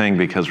scary thing,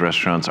 because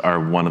restaurants are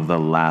one of the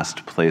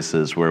last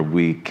places where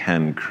we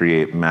can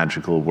create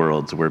magical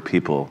worlds where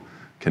people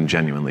can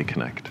genuinely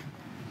connect.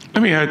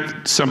 Let me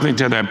add something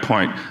to that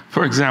point.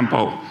 For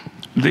example,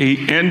 the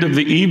end of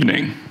the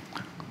evening,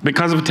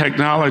 because of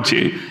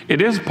technology,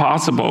 it is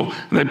possible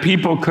that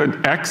people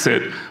could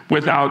exit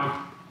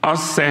without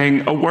us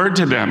saying a word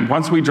to them.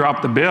 Once we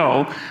drop the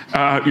bill,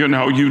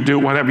 you do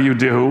whatever you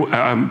do,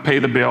 pay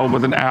the bill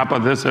with an app or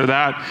this or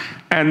that,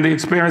 and the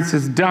experience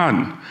is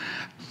done.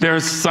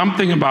 There's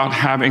something about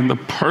having the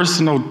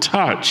personal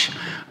touch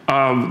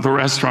of the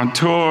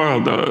restaurateur,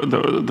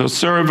 the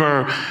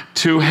server,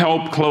 to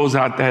help close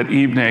out that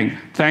evening.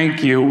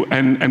 Thank you,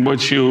 and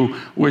wish you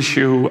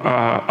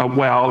a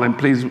well, and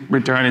please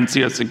return and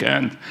see us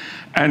again.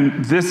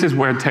 And this is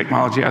where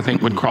technology, I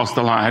think, would cross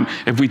the line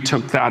if we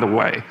took that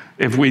away.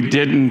 If we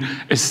didn't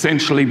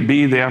essentially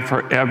be there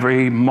for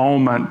every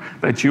moment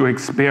that you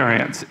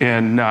experience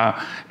in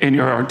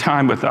your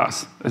time with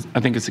us. I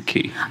think it's a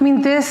key. I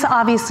mean, this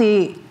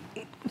obviously,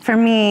 for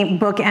me,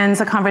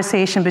 bookends a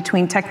conversation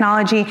between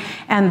technology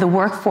and the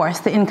workforce,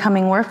 the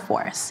incoming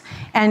workforce.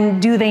 And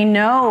do they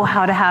know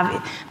how to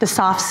have the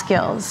soft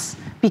skills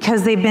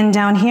because they've been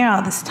down here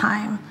all this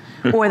time?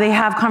 Or they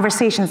have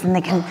conversations and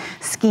they can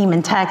scheme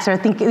and text, or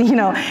think,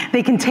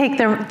 they can take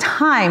their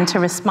time to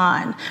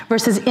respond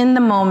versus in the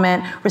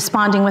moment,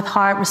 responding with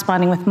heart,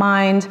 responding with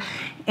mind.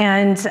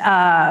 And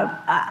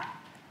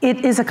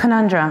it is a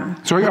conundrum.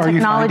 So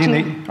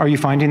are you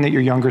finding that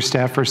your younger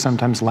staffers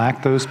sometimes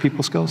lack those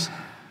people skills?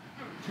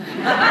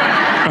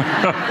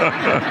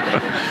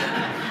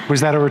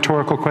 Was that a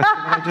rhetorical question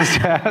that I just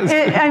asked?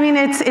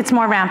 It's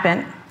more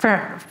rampant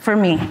for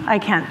me. I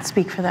can't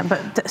speak for them,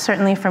 but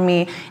certainly for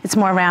me, it's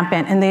more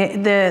rampant. And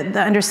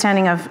the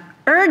understanding of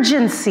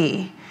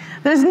urgency.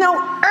 There's no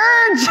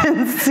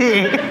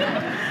urgency.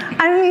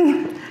 I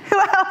mean, who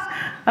else?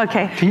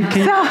 Okay.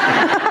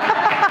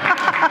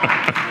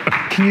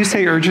 Can you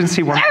say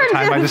urgency one more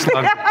time? I just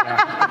love it.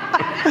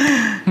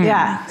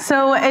 Yeah.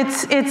 So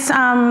it's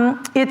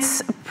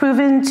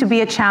proven to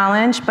be a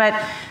challenge, but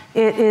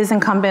it is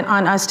incumbent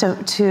on us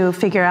to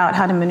figure out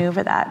how to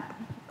maneuver that,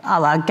 a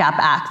la Gap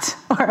Act.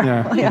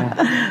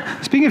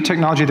 Speaking of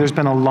technology, there's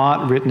been a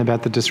lot written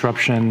about the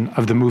disruption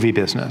of the movie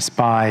business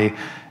by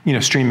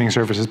streaming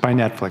services, by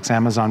Netflix,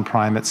 Amazon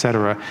Prime, et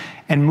cetera.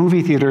 And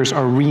movie theaters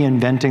are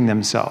reinventing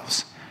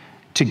themselves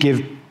to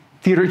give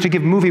theater, to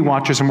give movie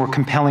watchers a more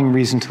compelling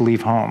reason to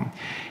leave home.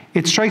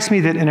 It strikes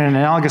me that in an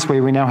analogous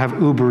way, we now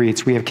have Uber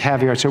Eats, we have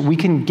Caviar, so we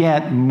can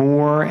get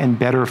more and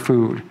better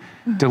food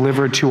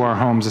delivered to our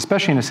homes,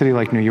 especially in a city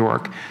like New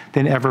York,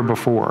 than ever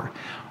before.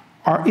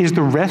 Is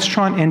the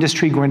restaurant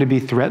industry going to be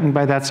threatened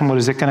by that somewhat?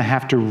 Is it going to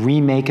have to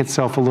remake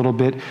itself a little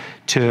bit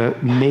to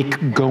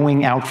make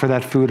going out for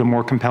that food a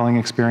more compelling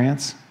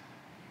experience?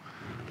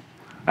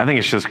 I think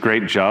it's just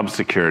great job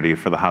security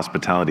for the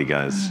hospitality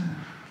guys.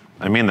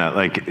 I mean that,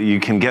 like, you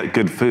can get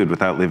good food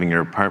without leaving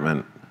your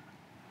apartment.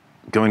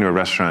 Going to a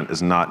restaurant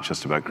is not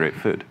just about great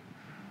food.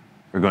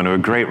 Or going to a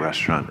great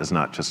restaurant is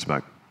not just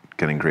about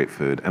getting great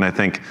food. And I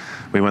think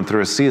we went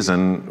through a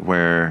season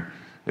where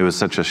it was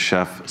such a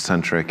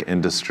chef-centric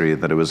industry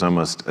that it was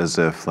almost as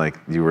if like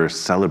you were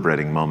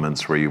celebrating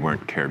moments where you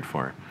weren't cared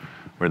for,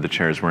 where the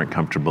chairs weren't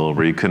comfortable,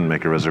 where you couldn't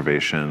make a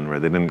reservation, where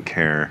they didn't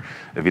care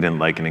if you didn't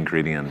like an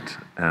ingredient.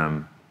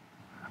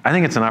 I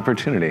think it's an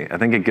opportunity. I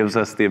think it gives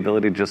us the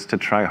ability just to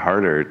try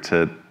harder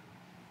to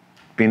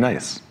be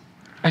nice.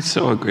 I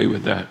so agree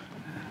with that.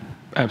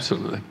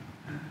 Absolutely.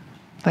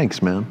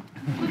 Thanks, man.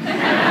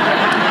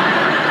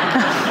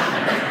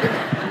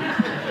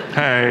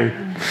 Hey.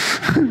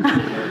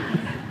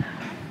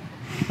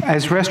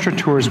 As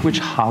restaurateurs, which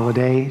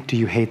holiday do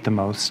you hate the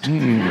most?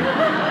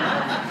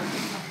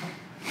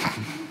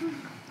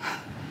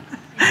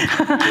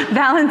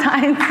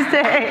 Valentine's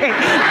Day.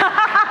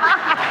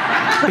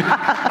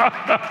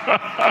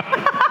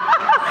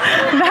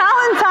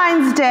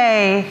 Valentine's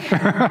Day.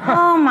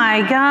 Oh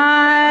my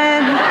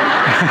God.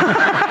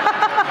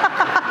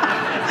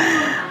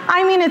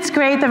 I mean, it's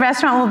great. The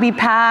restaurant will be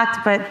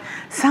packed, but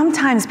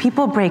sometimes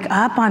people break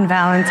up on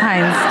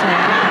Valentine's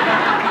Day.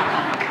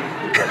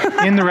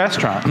 In the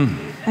restaurant.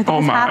 It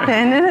has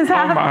happened. It has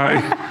happened. My.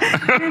 It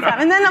has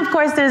happened. And then, of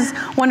course, there's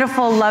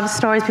wonderful love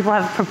stories. People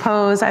have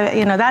proposed.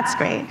 You know, that's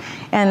great.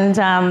 And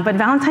but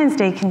Valentine's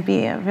Day can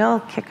be a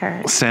real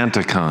kicker.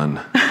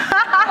 SantaCon.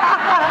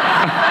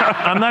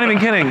 I'm not even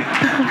kidding.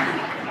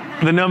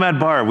 The Nomad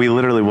Bar, we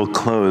literally will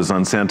close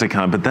on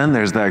SantaCon, but then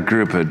there's that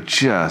group of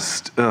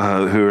just who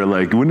are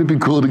like, wouldn't it be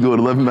cool to go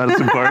to 11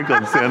 Madison Park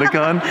on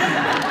SantaCon?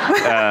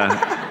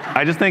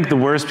 I just think the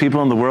worst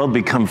people in the world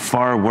become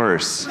far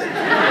worse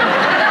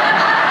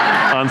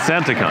on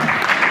SantaCon.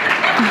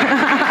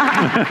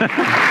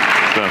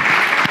 So.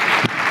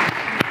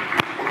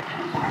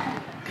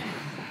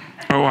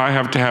 Oh, I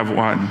have to have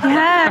one.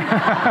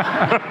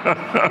 Yeah.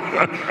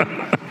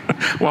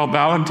 Well,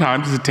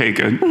 Valentine's is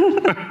taken.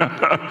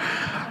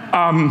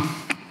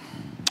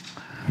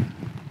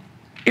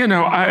 You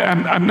know,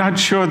 I'm not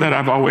sure that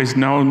I've always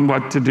known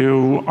what to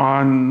do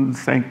on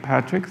St.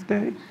 Patrick's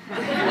Day.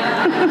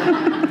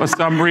 For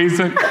some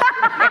reason.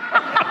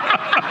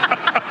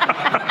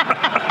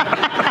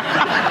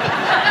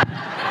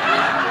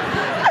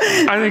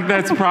 I think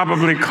that's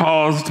probably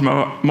caused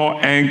more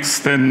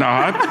angst than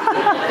not.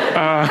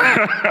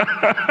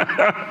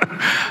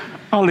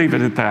 I'll leave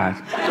it at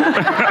that.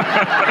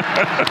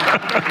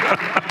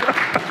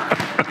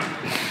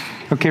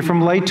 Okay,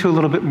 from light to a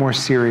little bit more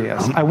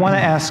serious. I want to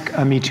ask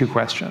a Me Too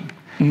question.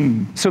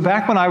 So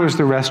back when I was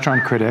the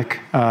restaurant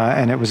critic,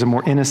 and it was a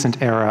more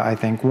innocent era, I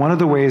think, one of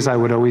the ways I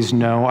would always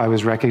know I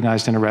was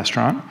recognized in a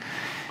restaurant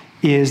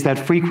is that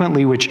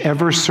frequently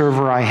whichever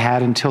server I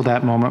had until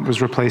that moment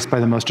was replaced by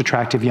the most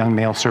attractive young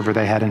male server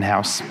they had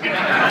in-house.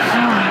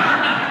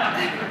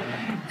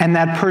 And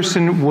that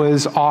person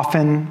was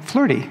often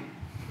flirty,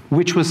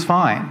 which was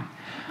fine.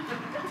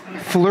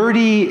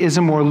 Flirty is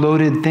a more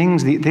loaded thing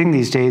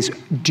these days.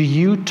 Do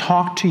you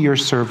talk to your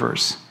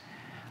servers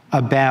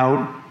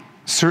about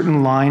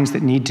certain lines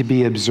that need to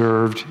be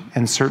observed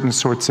and certain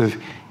sorts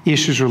of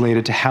issues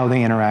related to how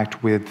they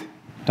interact with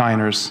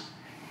diners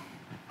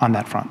on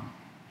that front?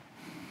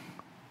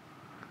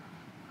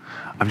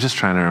 I'm just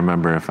trying to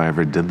remember if I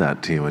ever did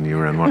that to you when you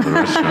were in one of the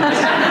restaurants.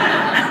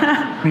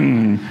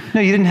 No,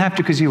 you didn't have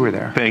to because you were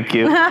there. Thank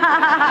you.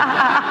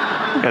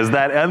 Does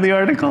that end the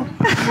article?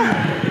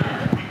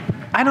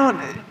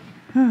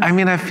 I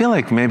mean, I feel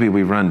like maybe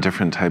we run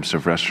different types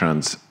of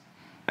restaurants.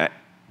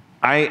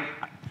 I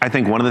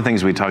think one of the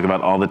things we talk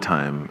about all the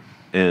time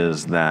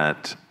is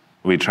that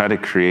we try to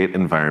create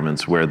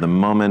environments where the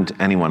moment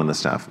anyone on the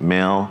staff,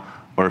 male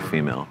or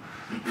female,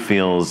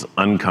 feels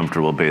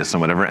uncomfortable based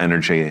on whatever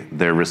energy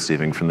they're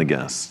receiving from the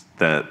guests,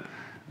 that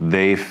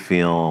they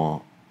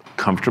feel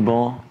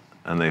comfortable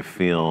and they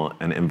feel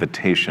an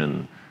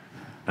invitation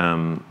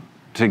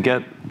to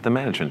get the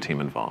management team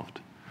involved.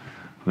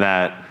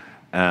 That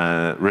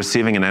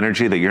receiving an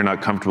energy that you're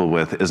not comfortable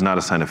with is not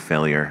a sign of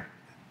failure.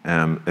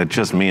 It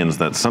just means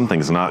that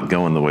something's not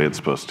going the way it's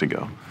supposed to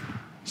go.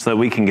 So that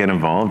we can get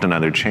involved and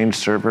either change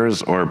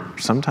servers, or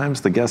sometimes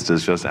the guest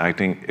is just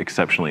acting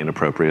exceptionally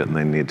inappropriate and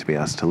they need to be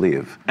asked to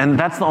leave. And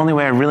that's the only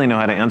way I really know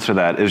how to answer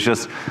that, is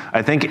just,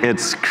 I think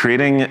it's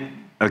creating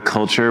a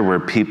culture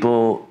where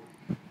people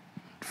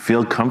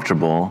feel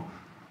comfortable,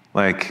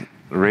 like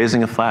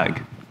raising a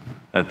flag,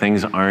 that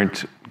things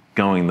aren't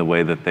going the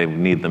way that they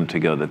need them to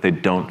go, that they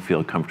don't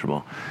feel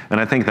comfortable. And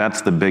I think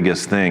that's the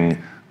biggest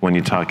thing when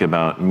you talk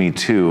about Me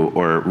Too,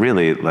 or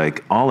really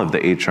like all of the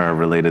HR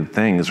related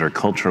things or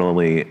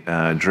culturally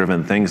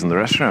driven things in the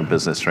restaurant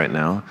business right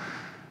now,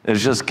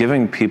 is just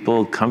giving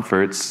people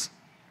comforts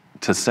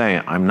to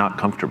say, I'm not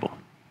comfortable,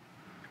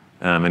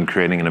 and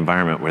creating an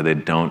environment where they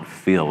don't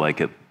feel like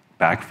it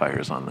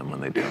backfires on them when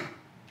they do.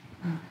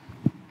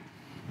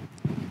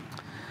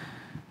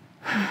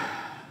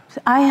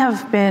 I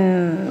have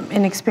been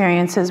in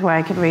experiences where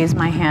I could raise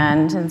my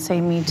hand and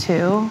say, me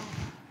too.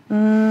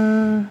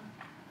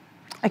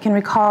 I can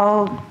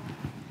recall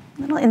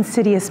little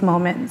insidious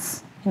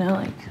moments,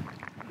 like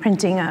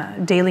printing a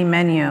daily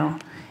menu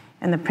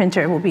and the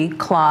printer will be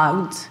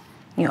clogged.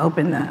 You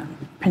open the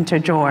printer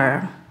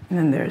drawer and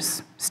then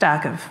there's a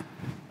stack of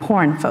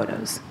porn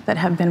photos that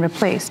have been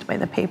replaced by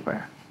the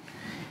paper.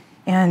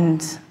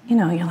 And,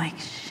 you're like,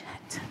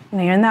 shit.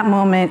 You're in that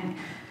moment,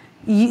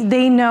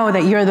 they know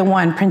that you're the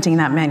one printing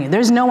that menu.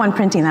 There's no one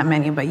printing that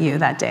menu but you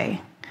that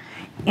day.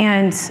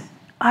 And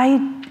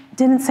I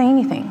didn't say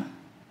anything.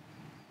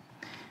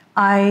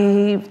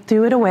 I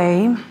threw it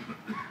away.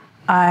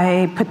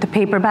 I put the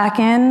paper back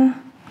in,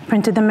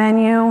 printed the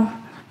menu,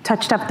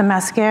 touched up the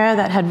mascara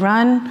that had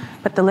run,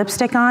 put the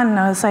lipstick on, and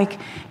I was like,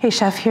 hey,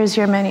 chef, here's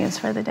your menus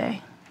for the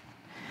day.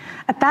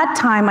 At that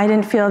time, I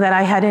didn't feel that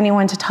I had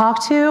anyone to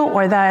talk to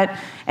or that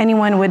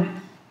anyone would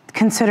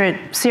consider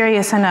it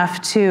serious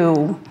enough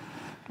to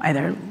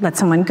either let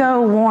someone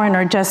go, warn,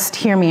 or just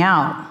hear me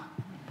out.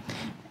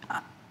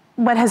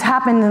 What has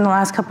happened in the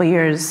last couple of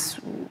years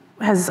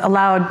has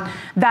allowed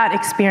that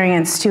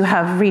experience to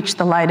have reached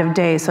the light of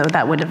day, so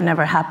that would have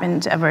never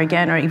happened ever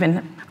again, or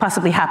even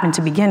possibly happened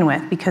to begin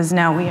with, because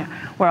now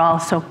we're all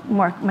so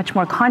much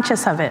more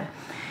conscious of it.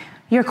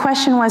 Your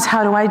question was,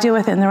 how do I deal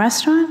with it in the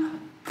restaurant?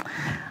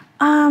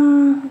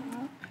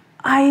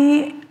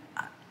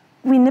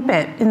 We nip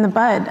it in the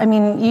bud. I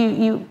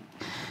mean,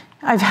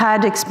 I've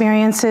had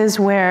experiences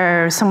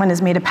where someone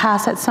has made a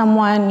pass at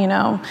someone,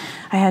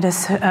 I had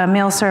a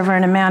male server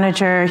and a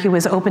manager. He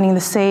was opening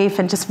the safe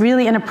and just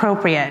really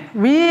inappropriate.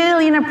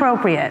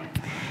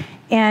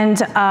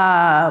 And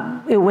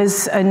it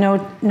was a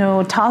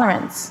no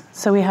tolerance.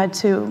 So we had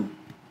to,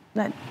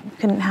 that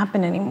couldn't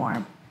happen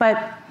anymore.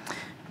 But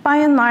by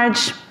and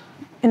large,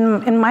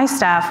 in my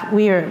staff,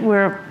 we've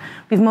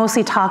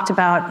mostly talked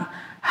about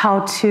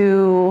how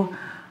to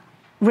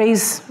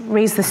raise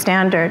the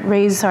standard,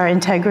 raise our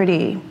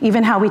integrity,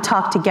 even how we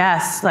talk to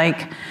guests.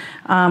 Like,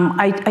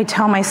 I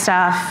tell my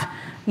staff,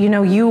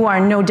 you are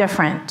no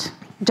different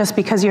just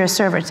because you're a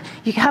server.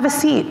 You have a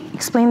seat,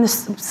 explain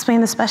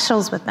the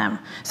specials with them.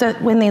 So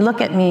that when they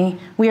look at me,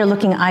 we are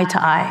looking eye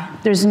to eye.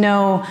 There's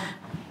no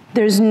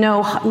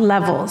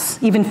levels,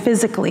 even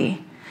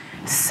physically.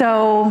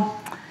 So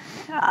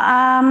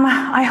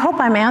I hope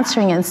I'm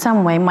answering in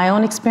some way. My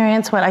own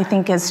experience, what I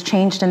think has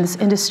changed in this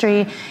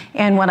industry,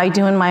 and what I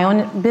do in my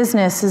own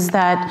business is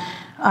that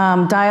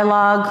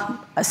dialogue,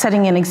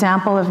 setting an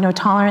example of no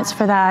tolerance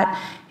for that,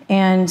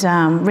 and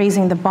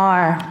raising the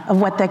bar of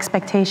what the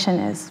expectation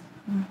is.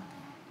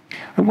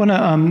 I want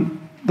to,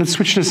 let's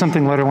switch to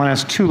something lighter. I want to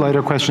ask two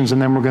lighter questions,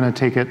 and then we're going to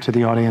take it to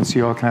the audience.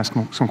 You all can ask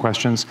some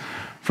questions.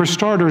 For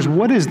starters,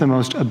 what is the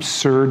most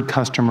absurd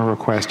customer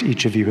request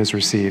each of you has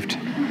received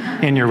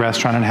in your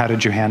restaurant, and how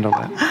did you handle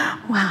it?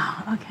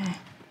 Wow, okay.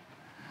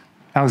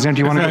 Alexander,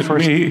 do you want to go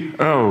first? Me?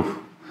 Oh,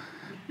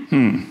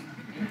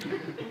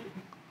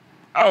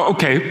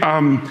 okay.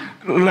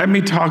 Let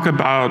me talk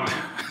about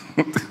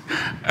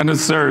an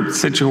absurd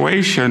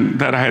situation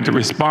that I had to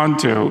respond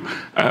to,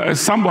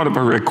 somewhat of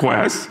a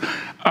request.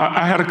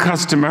 I had a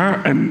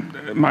customer,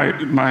 and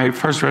my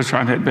first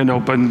restaurant had been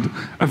opened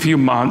a few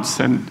months,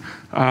 and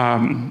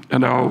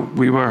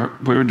we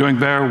were doing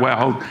very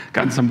well,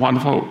 gotten some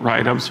wonderful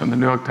write-ups from the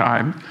New York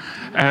Times,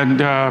 and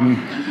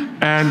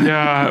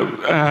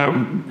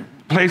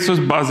place was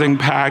buzzing,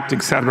 packed,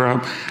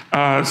 etc.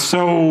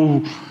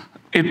 So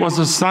it was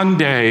a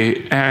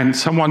Sunday, and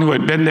someone who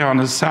had been there on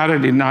a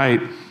Saturday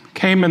night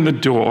came in the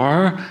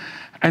door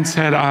and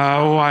said,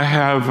 oh, I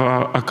have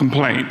a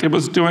complaint. It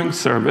was during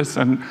service,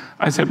 and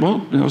I said,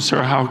 well,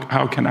 sir,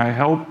 how can I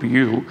help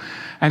you?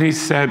 And he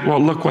said, well,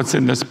 look what's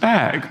in this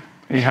bag.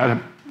 He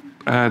had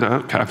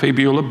a Cafe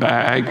Beulah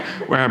bag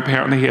where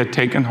apparently he had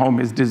taken home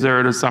his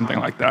dessert or something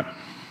like that.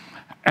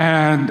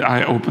 And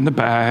I opened the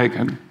bag,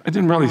 and I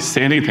didn't really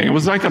say anything. It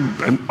was like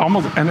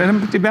almost an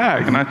empty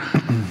bag. And I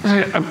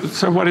said,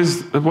 so what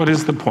is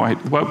the point?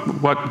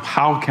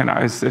 How can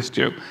I assist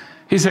you?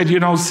 He said, you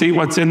don't see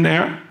what's in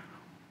there?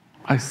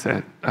 I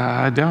said,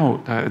 I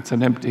don't. It's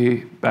an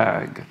empty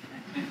bag.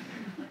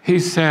 He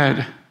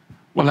said,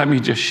 well, let me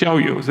just show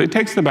you. So he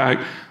takes the bag,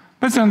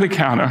 puts it on the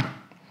counter.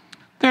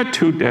 There are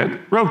 2 dead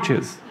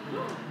roaches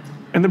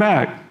in the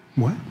bag.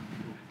 What?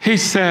 He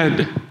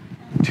said,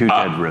 2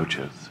 dead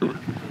roaches.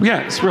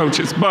 Yes,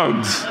 roaches,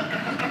 bugs.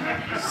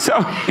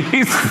 So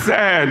he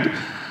said,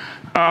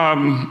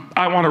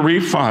 I want a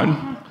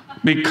refund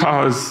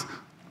because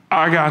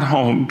I got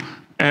home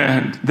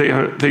and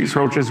these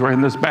roaches were in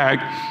this bag,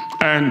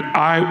 and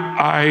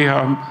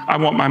I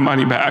want my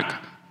money back.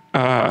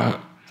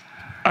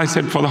 I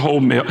said, for the whole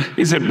meal.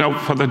 He said, no,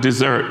 for the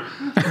dessert.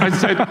 I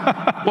said,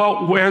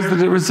 well, where's the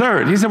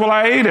dessert? He said, well,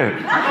 I ate it.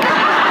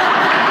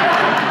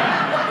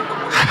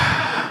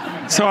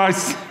 So I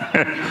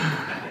said,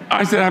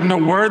 I have no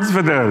words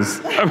for this.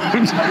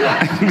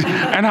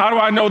 And how do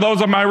I know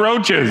those are my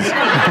roaches?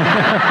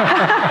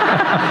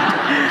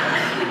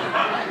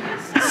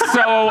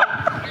 So,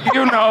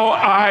 you know,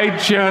 I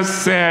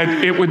just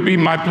said, it would be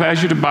my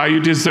pleasure to buy you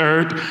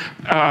dessert.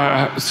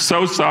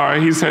 So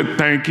sorry. He said,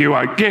 thank you.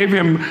 I gave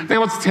him, I think it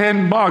was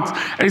 $10.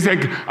 And he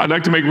said, I'd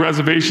like to make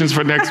reservations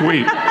for next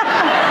week.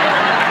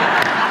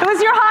 It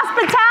was your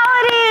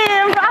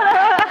hospitality,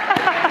 brother.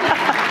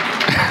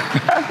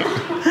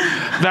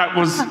 That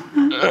was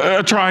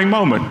a trying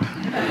moment.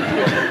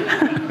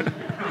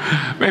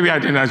 Maybe I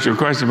didn't answer your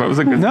question, but it was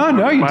a good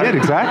No, you did,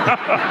 exactly.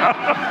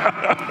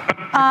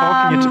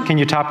 Can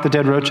you top the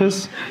dead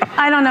roaches?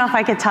 I don't know if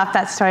I could top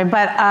that story,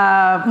 but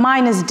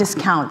mine is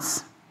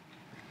discounts.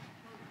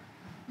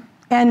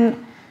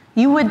 And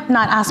you would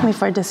not ask me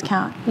for a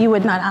discount. You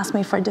would not ask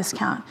me for a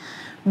discount.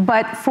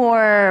 But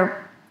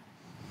for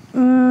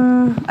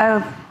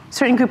a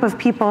certain group of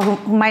people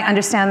who might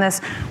understand this,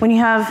 when you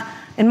have,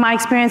 in my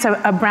experience,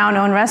 a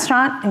brown-owned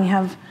restaurant, and you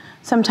have,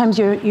 sometimes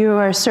you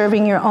are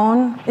serving your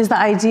own, is the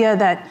idea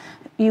that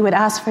you would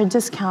ask for a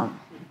discount.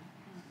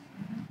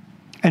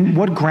 And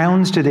what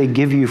grounds do they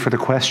give you for the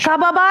question?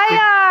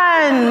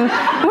 Kababayan!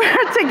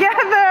 We're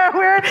together.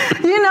 We're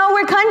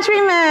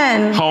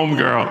countrymen.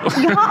 Homegirl.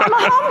 I'm a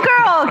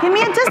homegirl. Give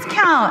me a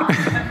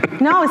discount.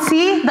 No,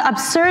 see the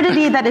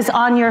absurdity that is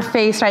on your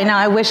face right now.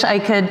 I wish I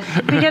could.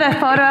 We get a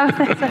photo of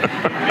this.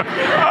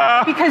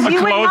 Because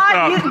you would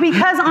not.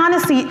 Because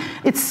honestly,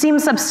 it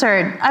seems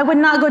absurd. I would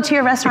not go to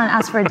your restaurant and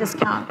ask for a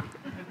discount.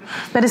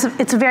 But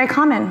it's very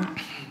common.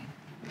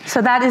 So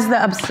that is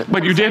the absurd.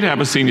 But you did have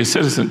a senior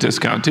citizen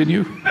discount, didn't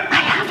you?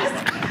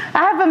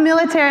 I have a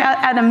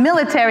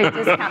military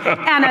discount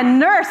and a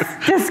nurse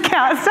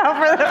discount. So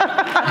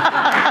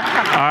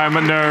I'm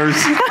a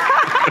nurse.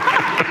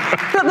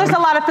 There's a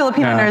lot of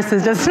Filipino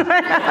nurses. Just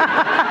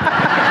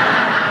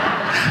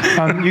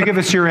you give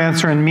us your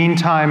answer. In the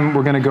meantime,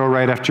 we're going to go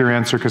right after your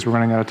answer because we're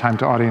running out of time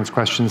to audience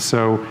questions.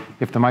 So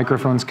if the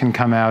microphones can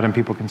come out and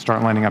people can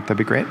start lining up, that'd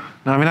be great.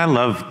 No, I mean, I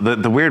love,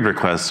 the weird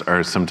requests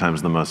are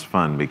sometimes the most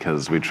fun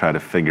because we try to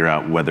figure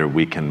out whether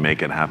we can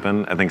make it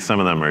happen. I think some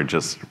of them are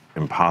just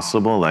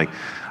impossible. Like,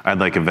 I'd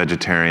like a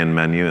vegetarian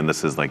menu, and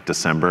this is like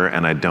December,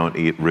 and I don't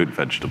eat root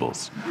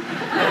vegetables.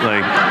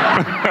 Like,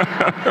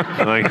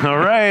 all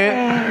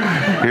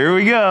right, here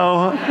we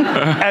go.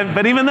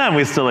 But even then,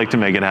 we still like to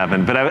make it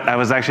happen. But I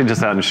was actually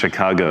just out in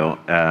Chicago,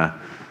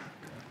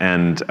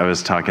 and I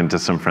was talking to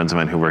some friends of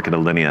mine who work at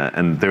Alinea,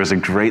 and there was a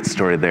great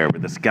story there where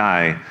this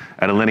guy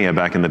at Alinea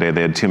back in the day,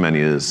 they had two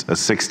menus, a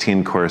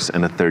 16-course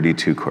and a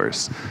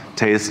 32-course,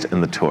 taste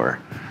and the tour.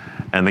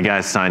 And the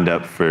guy signed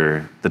up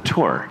for the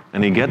tour,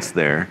 and he gets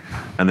there,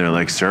 and they're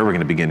like, sir, we're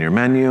gonna begin your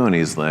menu, and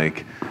he's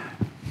like,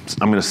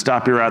 I'm gonna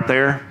stop you right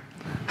there.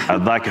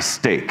 I'd like a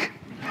steak.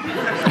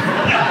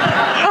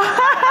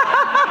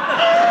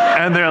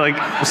 And they're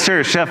like,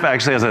 sir, chef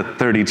actually has a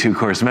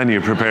 32-course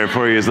menu prepared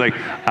for you. He's like,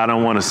 I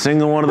don't want a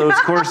single one of those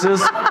courses.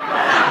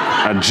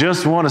 I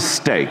just want a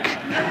steak.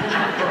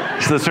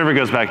 So the server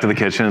goes back to the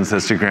kitchen and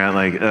says to Grant,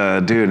 like,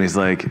 dude, and he's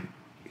like,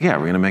 yeah,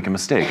 we're gonna make a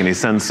mistake. And he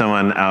sends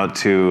someone out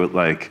to,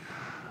 like,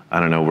 I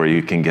don't know, where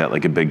you can get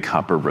like a big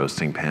copper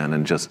roasting pan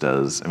and just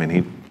does, I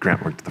mean,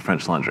 Grant worked at the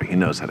French Laundry. He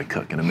knows how to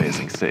cook an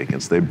amazing steak.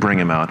 And so they bring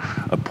him out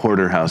a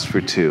porterhouse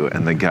for two,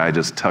 and the guy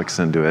just tucks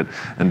into it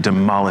and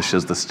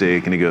demolishes the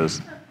steak, and he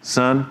goes,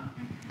 son,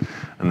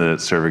 and the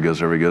server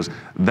goes over, he goes,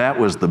 that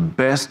was the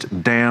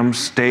best damn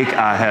steak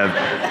I have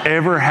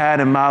ever had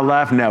in my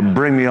life. Now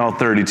bring me all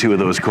 32 of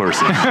those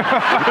courses. yes.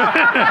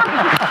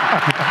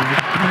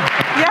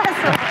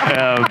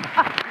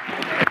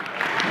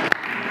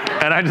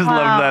 And I just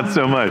loved that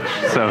so much.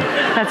 So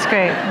that's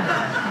great.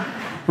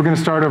 We're going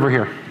to start over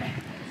here.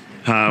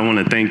 Hi, I want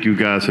to thank you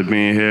guys for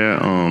being here.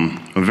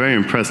 I'm very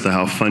impressed at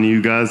how funny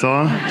you guys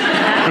are.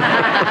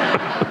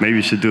 Maybe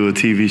you should do a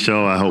TV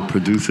show. I help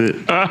produce it.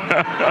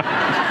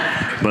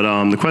 But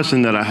the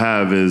question that I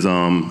have is,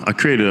 I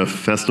created a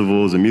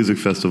festival, it's a music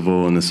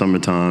festival in the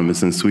summertime.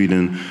 It's in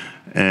Sweden,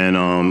 and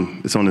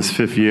it's on its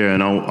 5th year.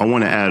 And I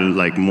want to add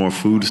like more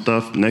food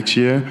stuff next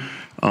year.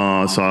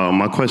 So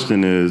my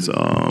question is,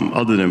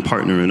 other than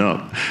partnering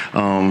up,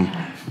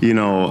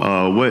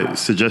 what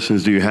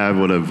suggestions do you have?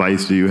 What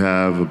advice do you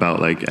have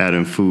about like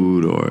adding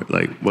food, or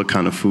like what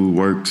kind of food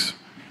works?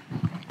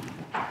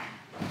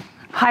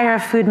 Hire a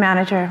food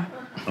manager.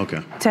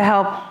 Okay. To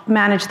help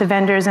manage the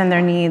vendors and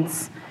their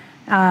needs.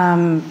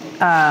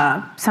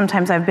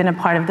 Sometimes I've been a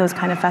part of those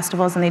kind of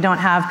festivals, and they don't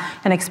have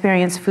an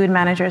experienced food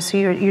manager, so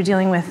you're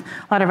dealing with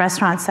a lot of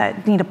restaurants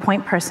that need a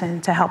point person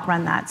to help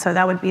run that. So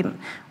that would be,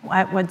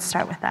 I would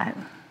start with that.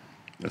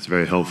 That's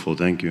very helpful.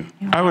 Thank you.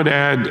 I would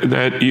add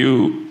that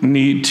you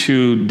need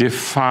to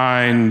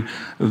define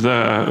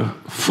the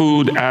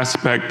food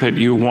aspect that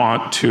you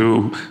want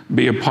to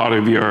be a part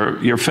of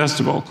your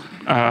festival.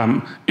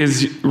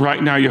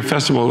 Right now your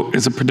festival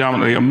is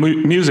predominantly a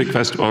music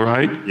festival,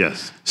 right?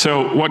 Yes.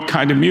 So what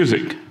kind of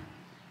music?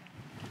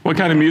 What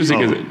kind of music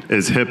is it?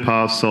 It's hip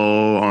hop,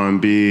 soul,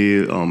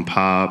 R&B,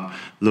 pop,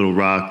 little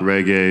rock,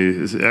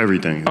 reggae. It's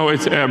everything. Oh,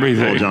 it's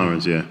everything. All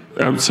genres, yeah.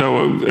 So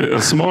a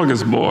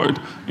smorgasbord.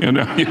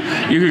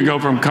 You could go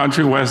from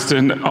country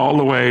western all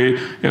the way,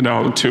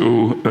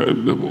 to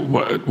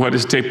what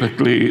is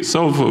typically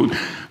soul food.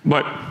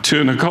 But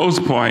to Nicole's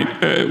point,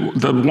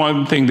 the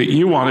one thing that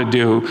you want to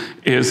do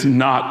is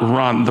not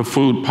run the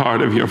food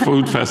part of your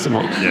food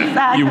festival.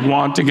 Yeah. You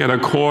want to get a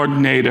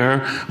coordinator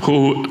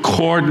who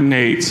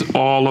coordinates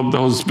all of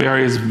those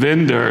various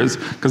vendors,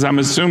 because I'm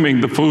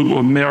assuming the food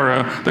will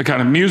mirror the kind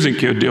of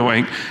music you're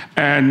doing,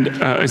 and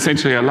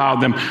essentially allow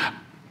them.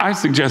 I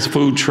suggest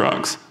food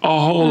trucks, a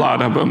whole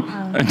lot of them,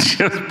 and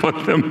just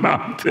put them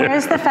out there.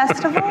 Where's the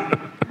festival?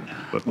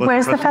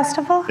 Where's the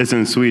festival? It's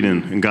in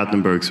Sweden, in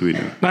Gothenburg,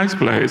 Sweden. Nice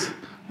place.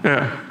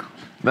 Yeah.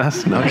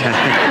 That's okay.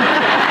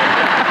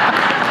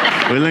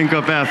 We link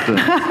up after.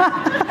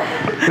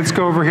 Let's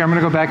go over here. I'm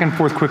going to go back and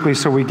forth quickly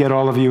so we get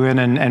all of you in,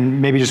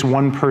 and maybe just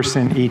one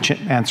person each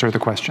answer the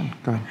question.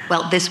 Go ahead.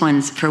 Well, this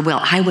one's for Will.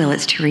 Hi, Will.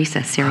 It's Teresa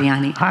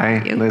Sirianni. Hi.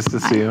 Nice to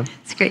see you.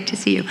 It's great to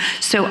see you.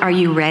 So are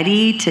you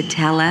ready to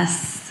tell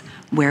us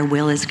where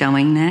Will is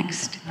going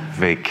next?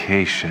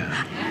 Vacation.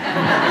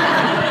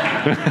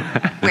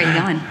 Where are you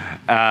going?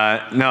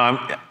 No,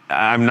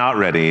 I'm not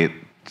ready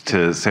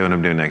to say what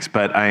I'm doing next,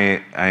 but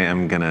I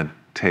am gonna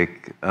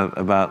take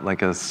about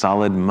like a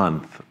solid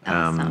month,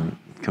 Awesome.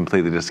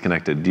 completely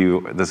disconnected.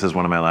 This is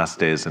one of my last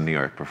days in New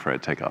York before I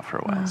take off for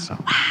a while. So,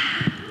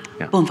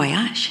 yeah. Bon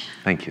voyage.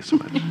 Thank you so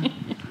much.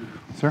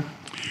 Sir?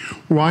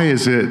 Why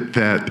is it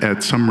that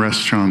at some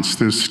restaurants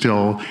there's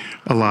still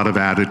a lot of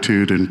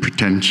attitude and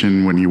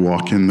pretension when you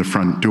walk in the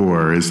front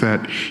door? Is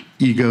that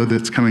ego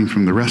that's coming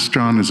from the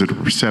restaurant? Is it a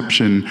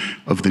perception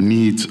of the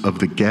needs of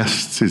the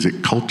guests? Is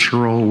it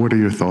cultural? What are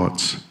your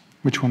thoughts?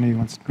 Which one do you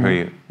want?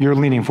 you? You're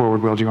leaning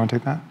forward, Will. Do you want to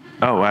take that?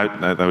 Oh,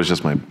 that was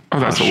just my. Oh,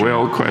 that's a posture.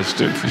 Will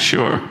question for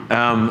sure.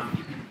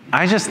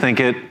 I just think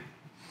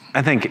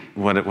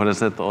what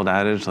is it, the old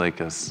adage, like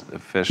a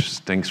fish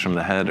stinks from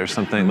the head or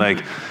something?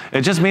 Like,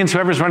 it just means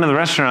whoever's running the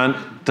restaurant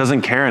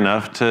doesn't care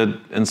enough to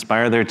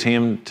inspire their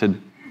team to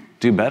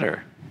do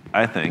better,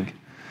 I think.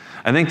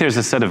 I think there's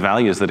a set of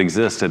values that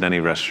exist at any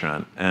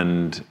restaurant,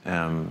 and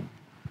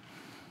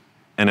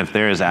if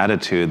there is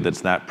attitude that's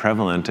that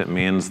prevalent, it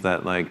means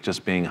that like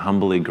just being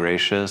humbly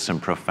gracious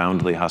and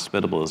profoundly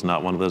hospitable is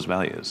not one of those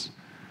values.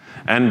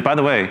 And by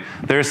the way,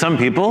 there are some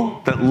people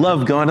that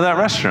love going to that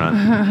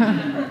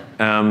restaurant.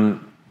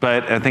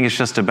 But I think it's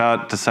just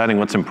about deciding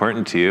what's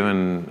important to you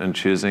and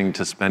choosing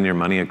to spend your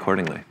money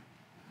accordingly.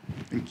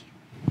 Thank you.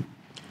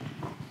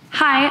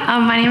 Hi,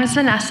 my name is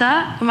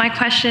Vanessa. My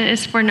question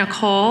is for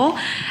Nicole.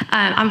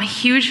 I'm a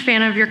huge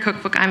fan of your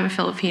cookbook. I'm a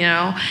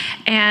Filipino.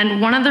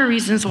 And one of the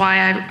reasons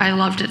why I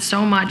loved it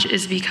so much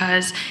is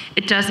because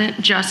it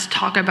doesn't just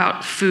talk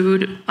about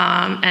food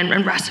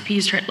and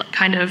recipes,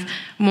 kind of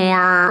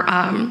more,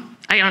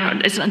 I don't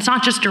know, it's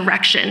not just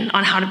direction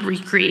on how to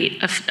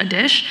recreate a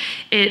dish.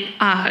 It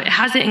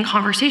has it in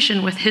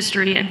conversation with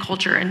history and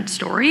culture and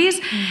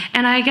stories.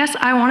 And I guess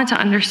I wanted to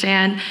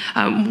understand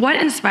what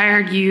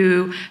inspired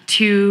you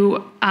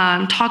to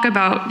talk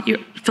about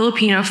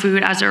Filipino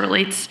food as it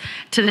relates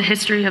to the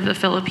history of the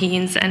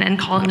Philippines and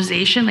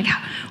colonization. Like,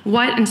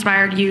 what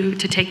inspired you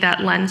to take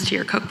that lens to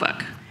your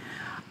cookbook?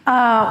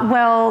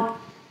 Well,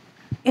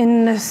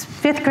 in the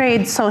 5th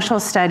grade social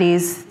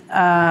studies,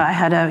 I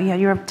had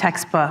your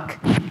textbook,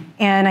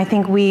 and I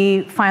think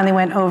we finally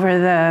went over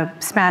the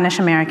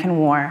Spanish-American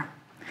War,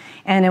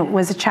 and it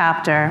was a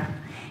chapter,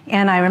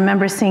 and I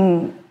remember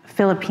seeing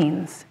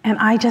Philippines, and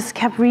I just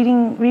kept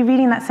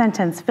rereading that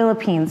sentence,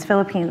 Philippines,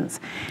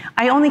 Philippines.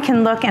 I only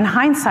can look in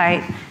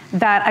hindsight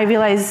that I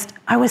realized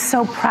I was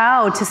so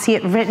proud to see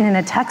it written in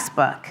a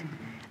textbook,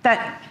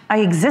 that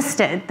I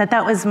existed,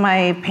 that was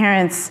my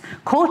parents'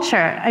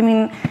 culture. I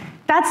mean,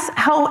 that's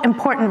how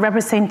important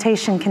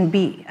representation can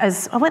be.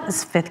 What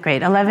is 5th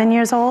grade, 11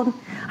 years old?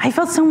 I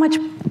felt so much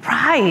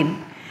pride.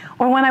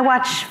 Or when I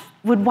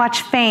would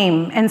watch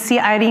Fame and see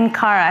Irene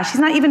Cara. She's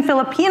not even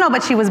Filipino,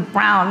 but she was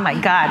brown, my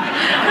God.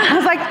 I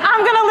was like,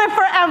 I'm gonna live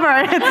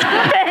forever, it's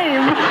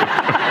Fame.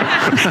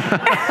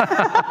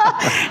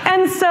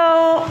 And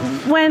so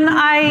when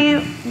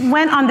I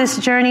went on this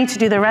journey to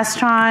do the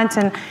restaurant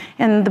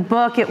and the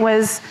book, it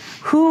was,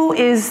 who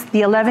is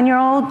the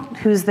 11-year-old,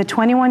 who's the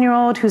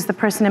 21-year-old, who's the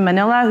person in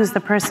Manila, who's the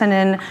person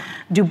in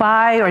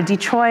Dubai or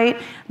Detroit,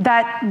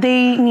 that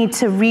they need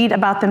to read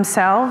about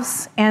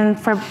themselves, and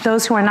for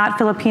those who are not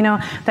Filipino,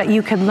 that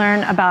you could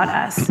learn about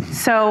us.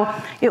 So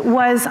it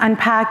was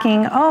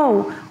unpacking,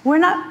 we're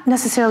not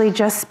necessarily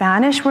just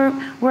Spanish,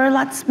 we're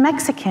lots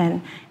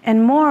Mexican,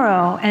 and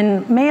Moro,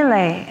 and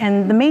Malay,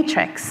 and the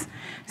Matrix.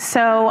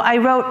 So I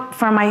wrote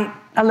for my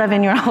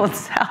 11-year-old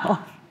self,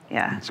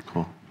 yeah. That's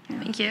cool.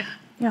 Thank you.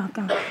 You're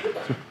welcome.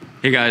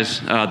 Hey guys,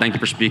 thank you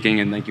for speaking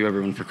and thank you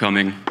everyone for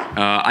coming.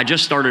 I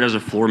just started as a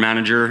floor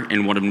manager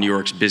in one of New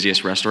York's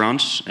busiest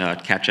restaurants,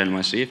 Catch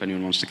NYC, if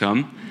anyone wants to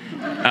come.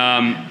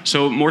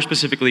 So more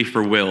specifically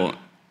for Will,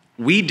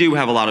 we do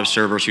have a lot of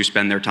servers who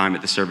spend their time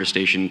at the service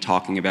station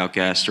talking about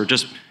guests or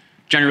just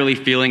generally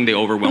feeling the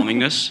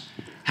overwhelmingness.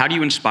 How do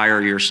you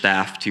inspire your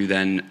staff to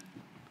then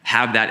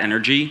have that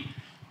energy,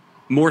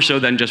 more so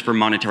than just for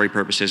monetary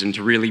purposes, and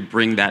to really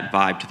bring that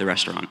vibe to the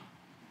restaurant?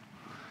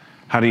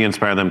 How do you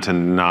inspire them to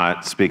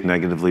not speak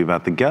negatively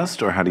about the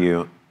guest, or how do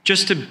you?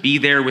 Just to be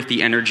there with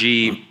the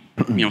energy,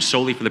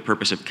 solely for the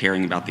purpose of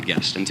caring about the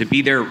guest, and to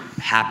be there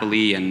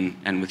happily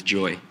and with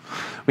joy.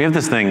 We have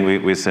this thing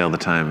we say all the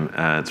time.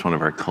 It's one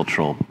of our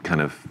cultural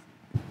kind of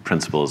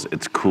principles.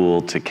 It's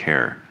cool to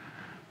care.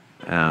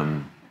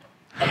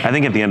 I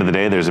think at the end of the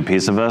day, there's a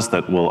piece of us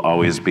that will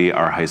always be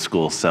our high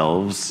school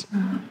selves.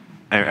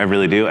 I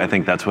really do. I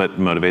think that's what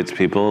motivates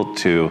people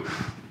to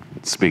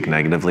speak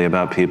negatively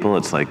about people.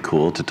 It's like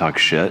cool to talk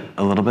shit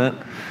a little bit.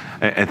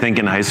 I think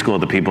in high school,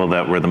 the people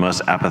that were the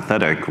most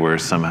apathetic were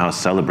somehow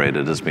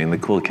celebrated as being the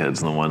cool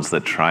kids, and the ones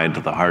that tried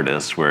the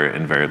hardest were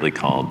invariably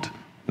called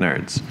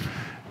nerds.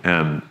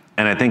 And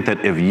I think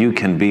that if you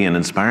can be an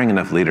inspiring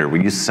enough leader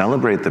where you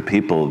celebrate the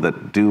people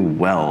that do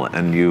well,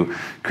 and you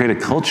create a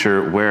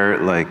culture where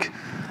like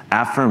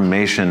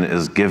affirmation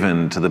is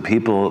given to the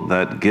people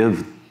that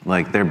give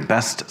like their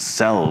best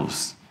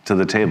selves to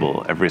the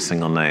table every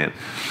single night.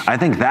 I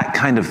think that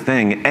kind of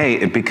thing,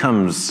 it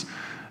becomes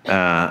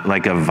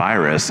like a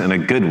virus in a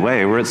good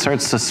way where it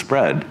starts to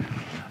spread.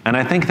 And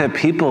I think that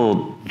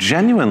people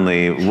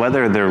genuinely,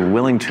 whether they're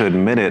willing to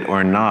admit it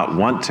or not,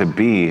 want to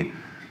be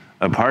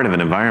a part of an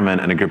environment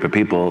and a group of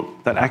people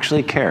that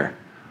actually care.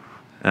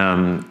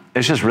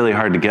 It's just really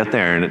hard to get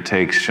there, and it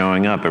takes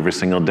showing up every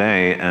single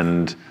day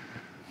and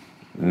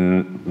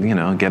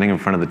getting in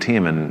front of the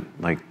team and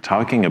like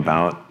talking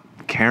about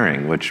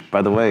caring, which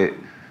by the way,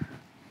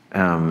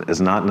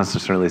 is not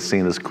necessarily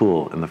seen as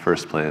cool in the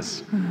first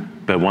place.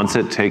 Mm-hmm. But once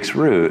it takes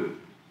root,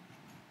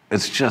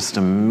 it's just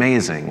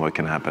amazing what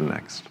can happen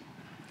next.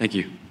 Thank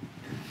you.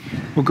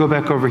 We'll go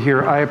back over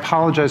here. I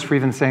apologize for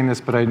even saying this,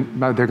 but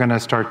they're going to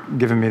start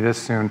giving me this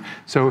soon.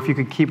 So if you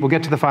could we'll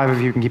get to the 5 of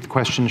you, can keep the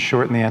questions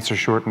short and the answers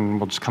short, and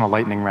we'll just kind of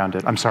lightning round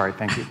it. I'm sorry,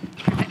 thank you.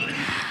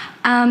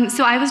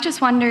 So I was just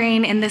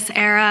wondering, in this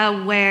era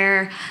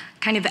where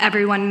kind of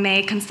everyone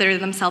may consider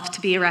themselves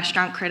to be a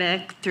restaurant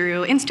critic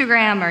through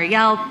Instagram or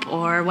Yelp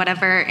or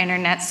whatever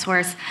internet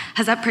source,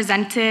 has that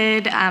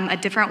presented a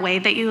different way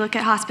that you look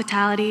at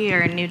hospitality or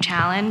a new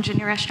challenge in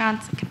your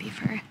restaurants? It could be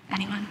for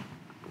anyone.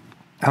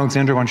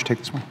 Alexandra, why don't you take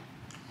this one?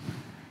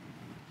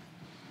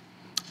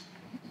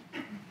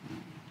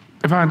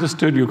 If I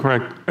understood you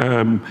correct,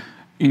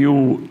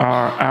 you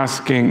are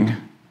asking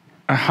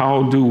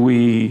how do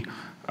we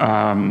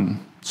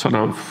sort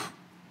of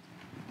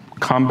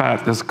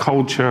combat this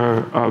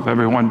culture of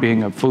everyone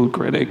being a food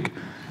critic,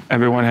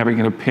 everyone having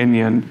an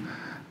opinion.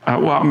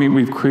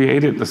 We've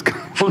created this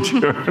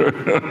culture,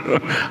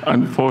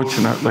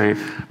 unfortunately.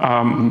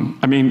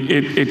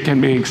 It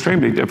can be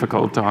extremely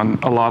difficult on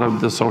a lot of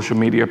the social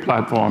media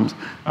platforms.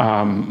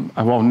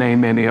 I won't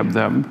name any of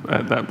them,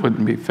 that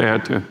wouldn't be fair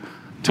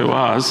to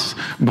us,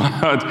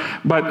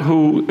 but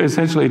who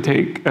essentially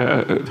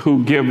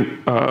who give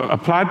a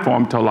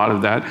platform to a lot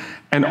of that,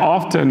 and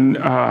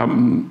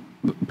often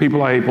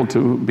people are able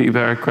to be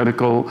very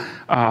critical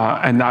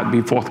and not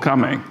be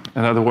forthcoming.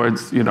 In other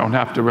words, you don't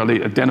have to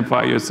really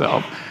identify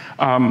yourself.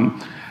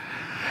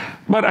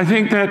 But I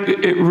think that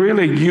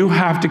you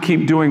have to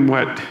keep doing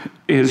what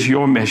is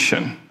your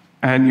mission.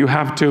 And you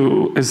have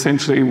to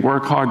essentially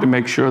work hard to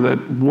make sure that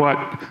what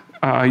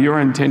your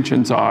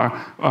intentions are,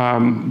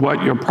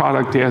 what your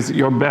product is,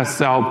 your best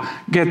self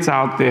gets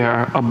out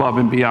there above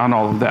and beyond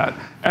all of that.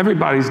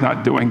 Everybody's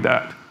not doing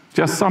that.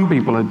 Just some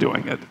people are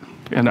doing it.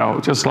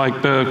 Just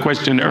like the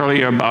question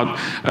earlier about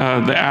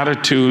the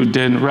attitude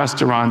in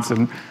restaurants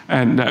and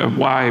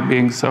why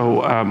being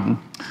so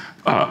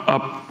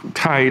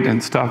uptight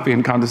and stuffy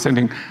and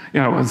condescending.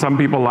 And some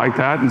people like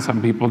that and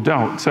some people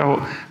don't.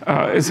 So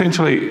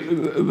essentially,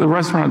 the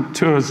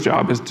restaurateur's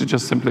job is to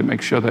just simply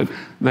make sure that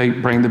they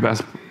bring the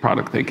best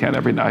product they can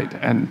every night.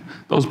 And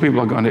those people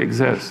are going to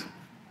exist.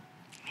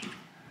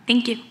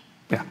 Thank you.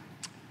 Yeah.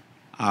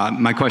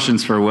 My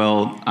question's for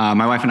Will.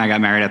 My wife and I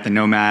got married at the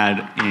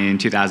Nomad in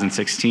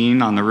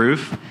 2016 on the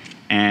roof,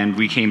 and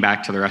we came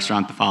back to the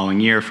restaurant the following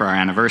year for our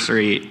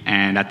anniversary,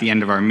 and at the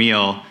end of our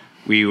meal,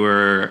 we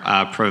were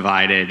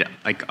provided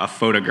like a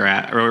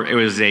photograph, or it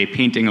was a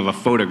painting of a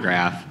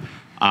photograph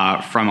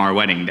from our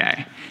wedding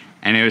day.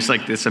 And it was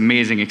like this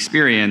amazing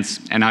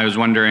experience, and I was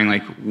wondering,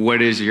 like, what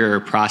is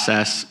your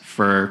process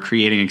for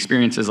creating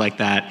experiences like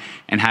that,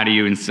 and how do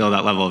you instill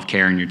that level of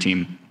care in your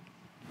team?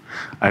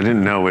 I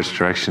didn't know which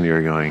direction you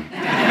were going.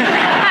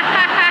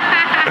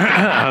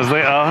 I was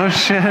like, oh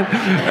shit.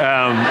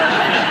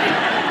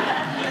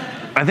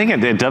 I think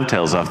it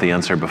dovetails off the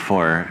answer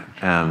before.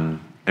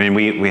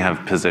 We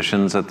have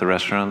positions at the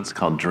restaurants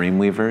called dream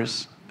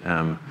weavers.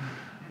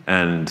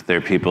 And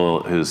they're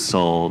people whose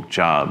sole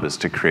job is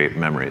to create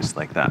memories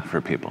like that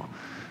for people.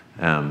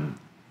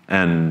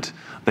 And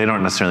they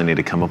don't necessarily need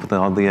to come up with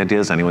all the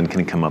ideas. Anyone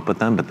can come up with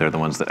them, but they're the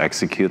ones that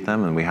execute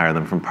them, and we hire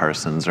them from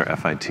Parsons or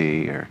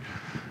FIT. Or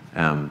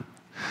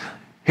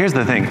here's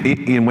the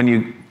thing: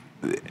 when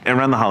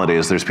around the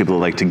holidays, there's people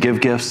that like to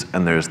give gifts,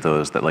 and there's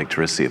those that like to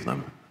receive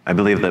them. I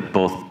believe that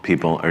both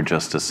people are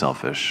just as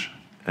selfish.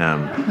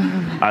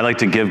 I like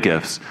to give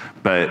gifts,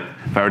 but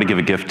if I were to give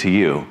a gift to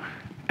you,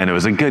 and it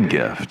was a good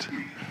gift,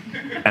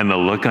 and the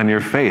look on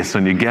your face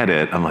when you get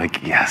it, I'm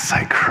like, yes,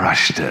 I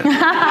crushed it.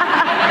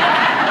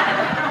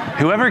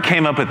 Whoever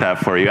came up with that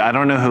for you, I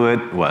don't know who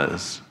it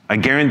was. I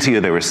guarantee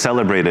you they were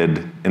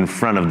celebrated in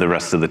front of the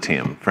rest of the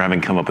team for having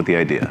come up with the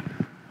idea,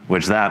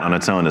 which that on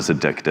its own is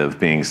addictive,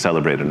 being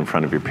celebrated in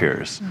front of your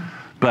peers.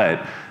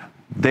 But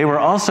they were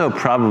also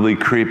probably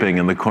creeping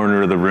in the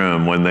corner of the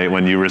room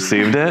when you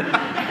received it,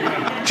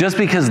 just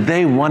because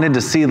they wanted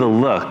to see the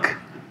look.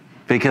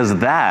 Because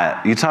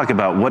that, you talk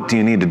about what do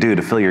you need to do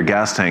to fill your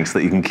gas tank so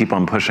that you can keep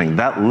on pushing.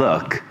 That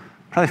look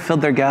probably filled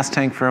their gas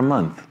tank for a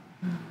month.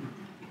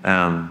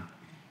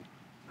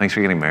 Thanks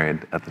for getting married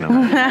at the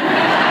moment.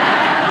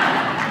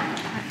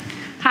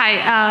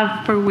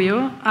 Hi, for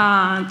Will.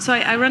 So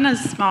I run a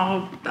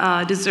small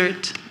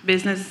dessert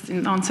business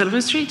on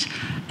Sullivan Street,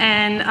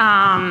 and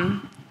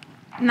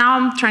now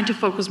I'm trying to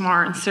focus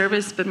more on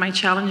service, but my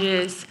challenge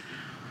is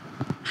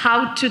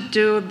how to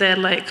do that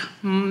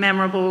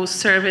memorable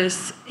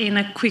service in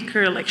a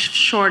quicker,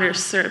 shorter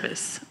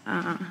service.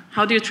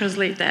 How do you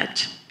translate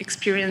that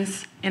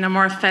experience in a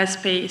more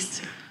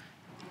fast-paced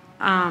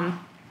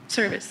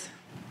service?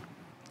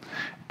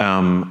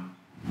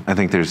 I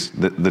think there's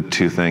the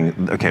two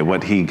things. Okay,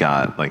 what he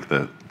got,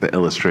 the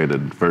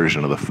illustrated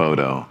version of the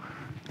photo,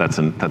 that's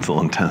a little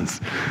intense.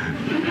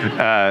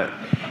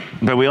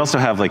 But we also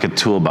have a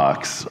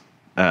toolbox.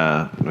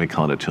 We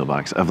call it a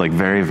toolbox of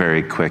very,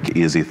 very quick,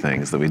 easy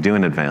things that we do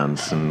in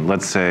advance. And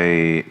let's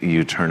say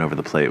you turn over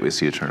the plate, we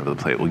see you turn over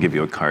the plate, we'll give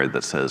you a card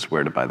that says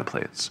where to buy the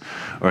plates.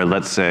 Or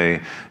let's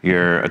say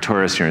you're a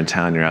tourist, you're in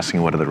town, you're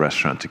asking what other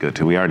restaurant to go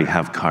to. We already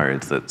have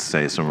cards that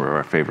say some of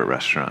our favorite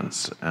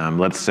restaurants.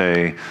 Let's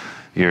say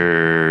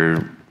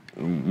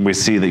we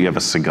see that you have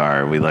a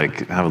cigar, we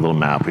have a little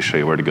map, we show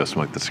you where to go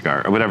smoke the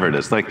cigar, or whatever it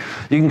is. You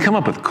can come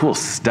up with cool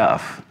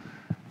stuff.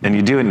 And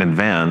you do it in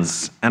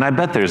advance, and I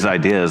bet there's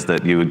ideas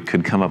that you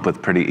could come up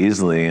with pretty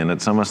easily, and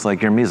it's almost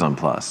like your mise en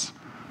place.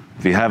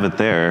 If you have it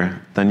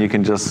there, then you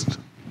can just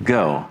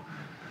go.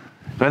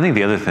 But I think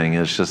the other thing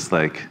is just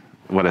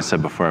what I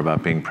said before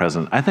about being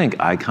present. I think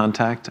eye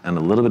contact and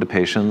a little bit of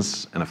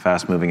patience in a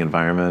fast-moving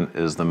environment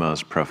is the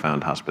most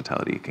profound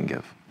hospitality you can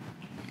give.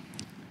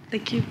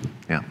 Thank you.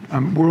 Yeah.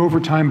 We're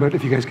over time, but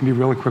if you guys can be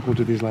really quick, we'll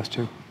do these last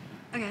two.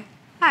 Okay.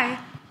 Hi.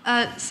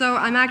 So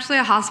I'm actually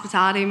a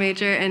hospitality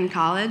major in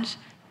college.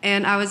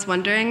 And I was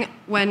wondering,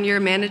 when you're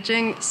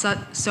managing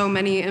so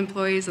many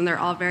employees and they're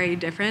all very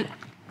different,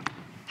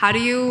 how do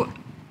you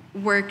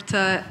work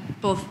to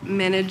both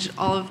manage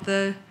all of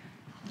the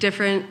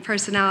different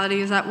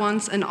personalities at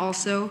once, and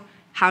also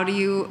how do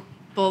you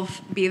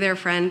both be their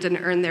friend and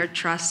earn their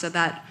trust so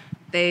that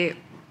they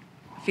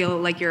feel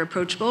like you're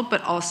approachable,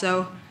 but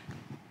also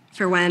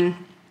for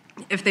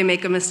if they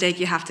make a mistake,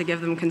 you have to give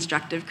them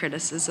constructive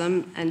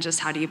criticism, and just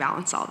how do you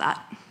balance all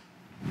that?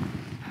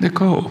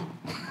 Nicole.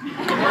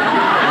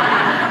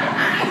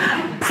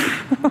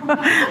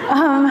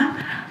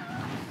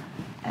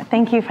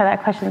 Thank you for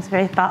that question. It's a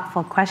very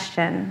thoughtful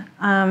question.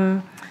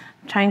 I'm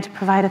trying to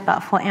provide a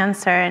thoughtful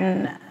answer,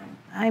 and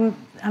I'm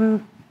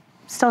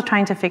still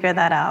trying to figure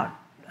that out,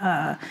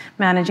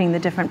 managing the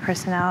different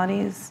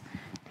personalities.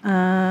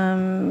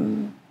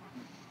 The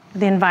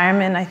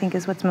environment, I think,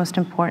 is what's most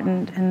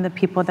important, and the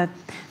people that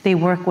they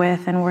work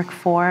with and work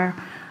for.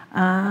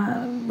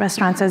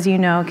 Restaurants, as you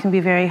know, can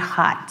be very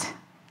hot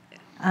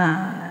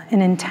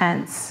and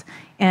intense,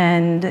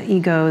 and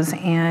egos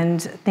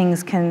and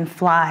things can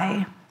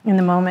fly in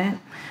the moment.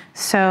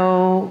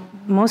 So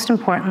most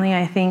importantly,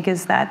 I think,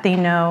 is that they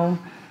know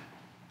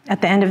at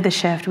the end of the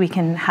shift, we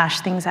can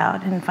hash things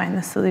out and find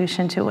the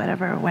solution to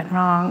whatever went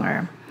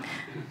wrong,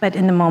 but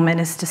in the moment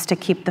is just to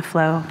keep the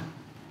flow.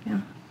 Yeah.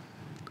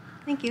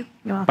 Thank you.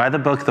 You're welcome. Buy the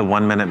book, The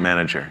 1 Minute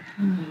Manager.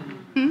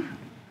 Mm-hmm.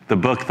 The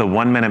book, The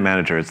 1 Minute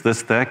Manager. It's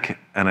this thick,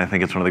 and I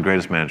think it's one of the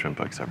greatest management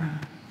books ever.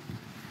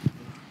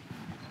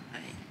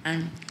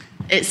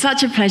 It's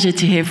such a pleasure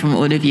to hear from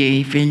all of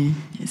you.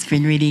 It's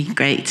been really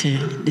great to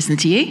listen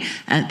to you.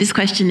 This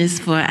question is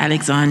for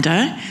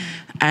Alexander.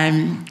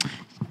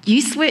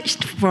 You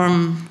switched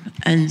from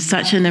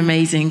such an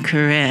amazing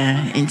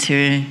career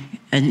into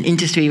an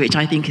industry which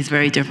I think is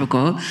very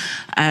difficult.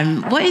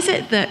 What is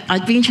it that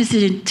I'd be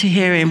interested to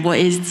hear in? What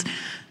is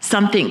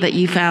something that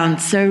you found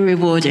so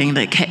rewarding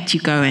that kept you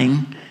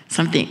going?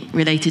 Something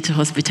related to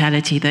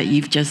hospitality that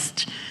you've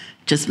just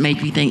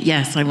made me think,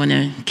 yes, I want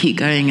to keep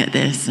going at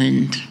this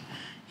and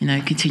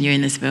continue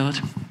in this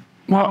field.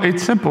 Well,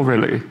 it's simple,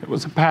 really. It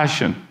was a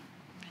passion.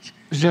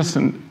 just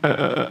an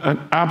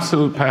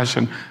absolute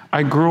passion.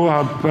 I grew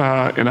up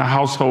in a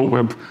household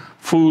where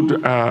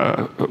food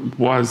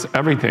was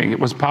everything. It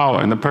was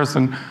power, and the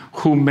person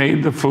who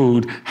made the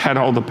food had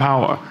all the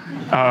power.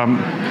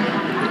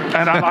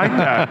 And I like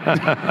that.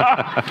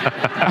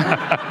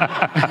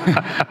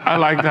 I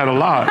like that a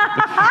lot.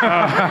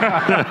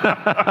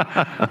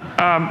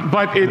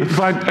 But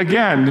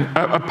again,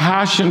 a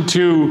passion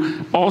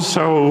to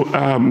also,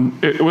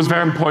 it was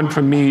very important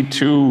for me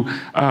to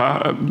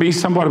be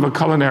somewhat of a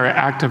culinary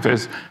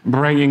activist,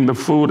 bringing the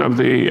food of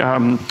the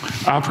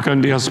African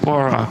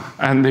diaspora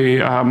and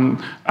the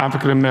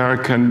African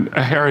American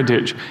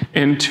heritage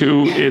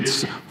into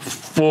its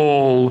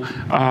full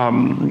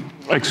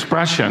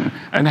expression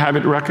and have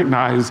it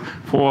recognized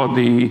for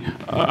the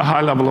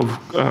high level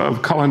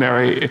of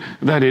culinary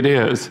that it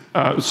is.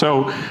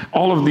 So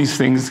all of these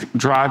things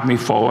drive me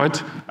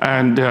forward,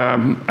 and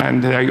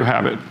there you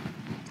have it.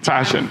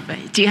 Passion.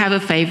 Do you have a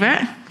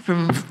favorite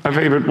from? A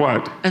favorite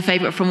what? A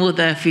favorite from all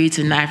the foods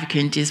in the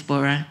African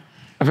diaspora.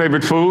 A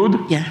favorite food?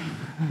 Yeah.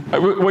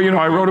 Well, you know,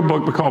 I wrote a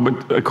book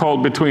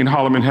called Between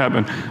Harlem and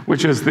Heaven,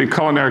 which is the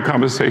culinary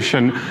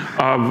conversation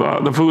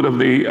of the food of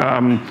the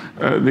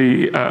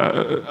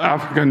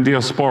African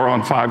diaspora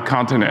on 5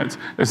 continents.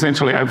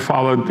 Essentially, I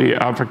followed the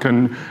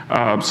African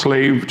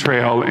slave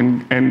trail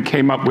and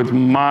came up with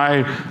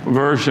my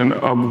version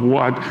of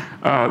what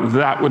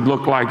that would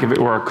look like if it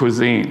were a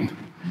cuisine.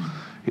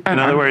 In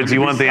other words,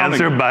 you want the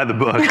answer? Buy the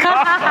book.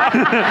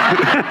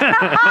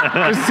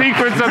 The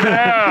secrets of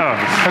hell.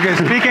 Okay,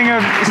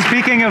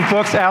 speaking of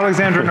books,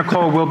 Alexandra and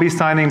Nicole will be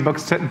signing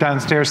books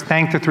downstairs.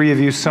 Thank the 3 of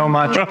you so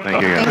much Thank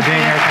you guys. for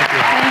being here.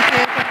 Thank you.